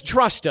promise, just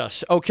trust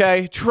us,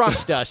 okay?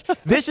 Trust us.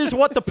 This is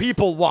what the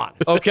people want,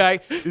 okay?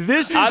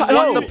 This is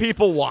what the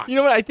people want. You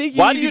know what? I think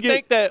you need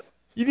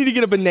to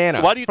get a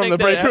banana from the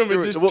break room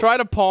and just try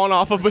to pawn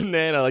off a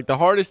banana, like the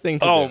hardest thing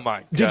to do. Oh, my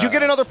God. Did you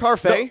get another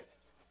parfait? No.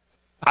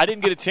 I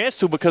didn't get a chance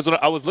to because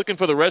I was looking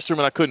for the restroom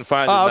and I couldn't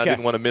find it, and I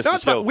didn't want to miss the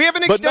show. We have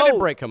an extended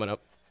break coming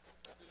up.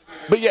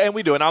 But, yeah, and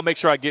we do, and I'll make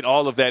sure I get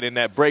all of that in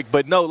that break.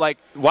 But, no, like,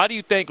 why do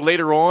you think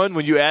later on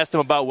when you asked him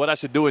about what I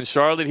should do in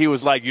Charlotte, he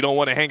was like, you don't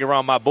want to hang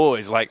around my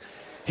boys? Like,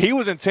 he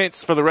was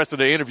intense for the rest of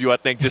the interview, I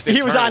think, just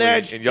internally. He was on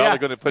edge. And y'all are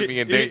going to put me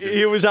in danger.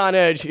 He was on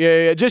edge.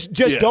 Yeah. Just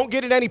don't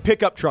get in any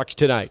pickup trucks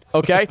tonight,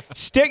 okay?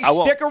 Stick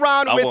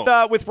around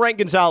with Frank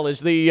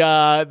Gonzalez,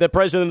 the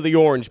president of the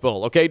Orange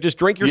Bowl, okay? Just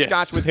drink your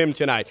scotch with him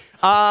tonight.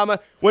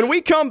 When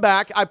we come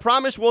back, I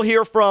promise we'll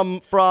hear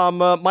from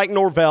Mike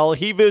Norvell.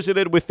 He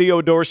visited with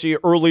Theo Dorsey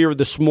earlier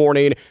this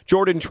morning.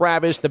 Jordan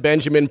Travis, the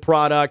Benjamin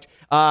product.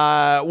 We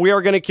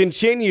are going to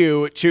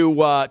continue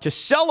to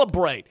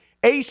celebrate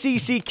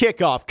ACC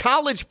kickoff.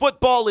 College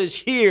football is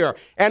here,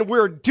 and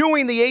we're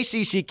doing the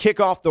ACC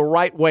kickoff the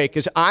right way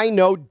because I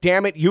know,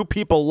 damn it, you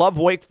people love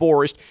Wake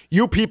Forest.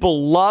 You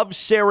people love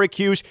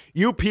Syracuse.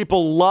 You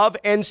people love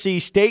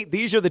NC State.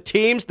 These are the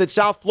teams that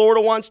South Florida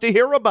wants to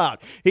hear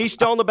about. He's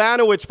Stone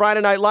Labanowitz,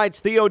 Friday Night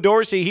Lights. Theo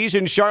Dorsey, he's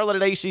in Charlotte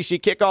at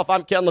ACC kickoff.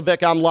 I'm Ken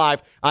Lavicka. I'm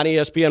live on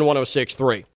ESPN 106.3.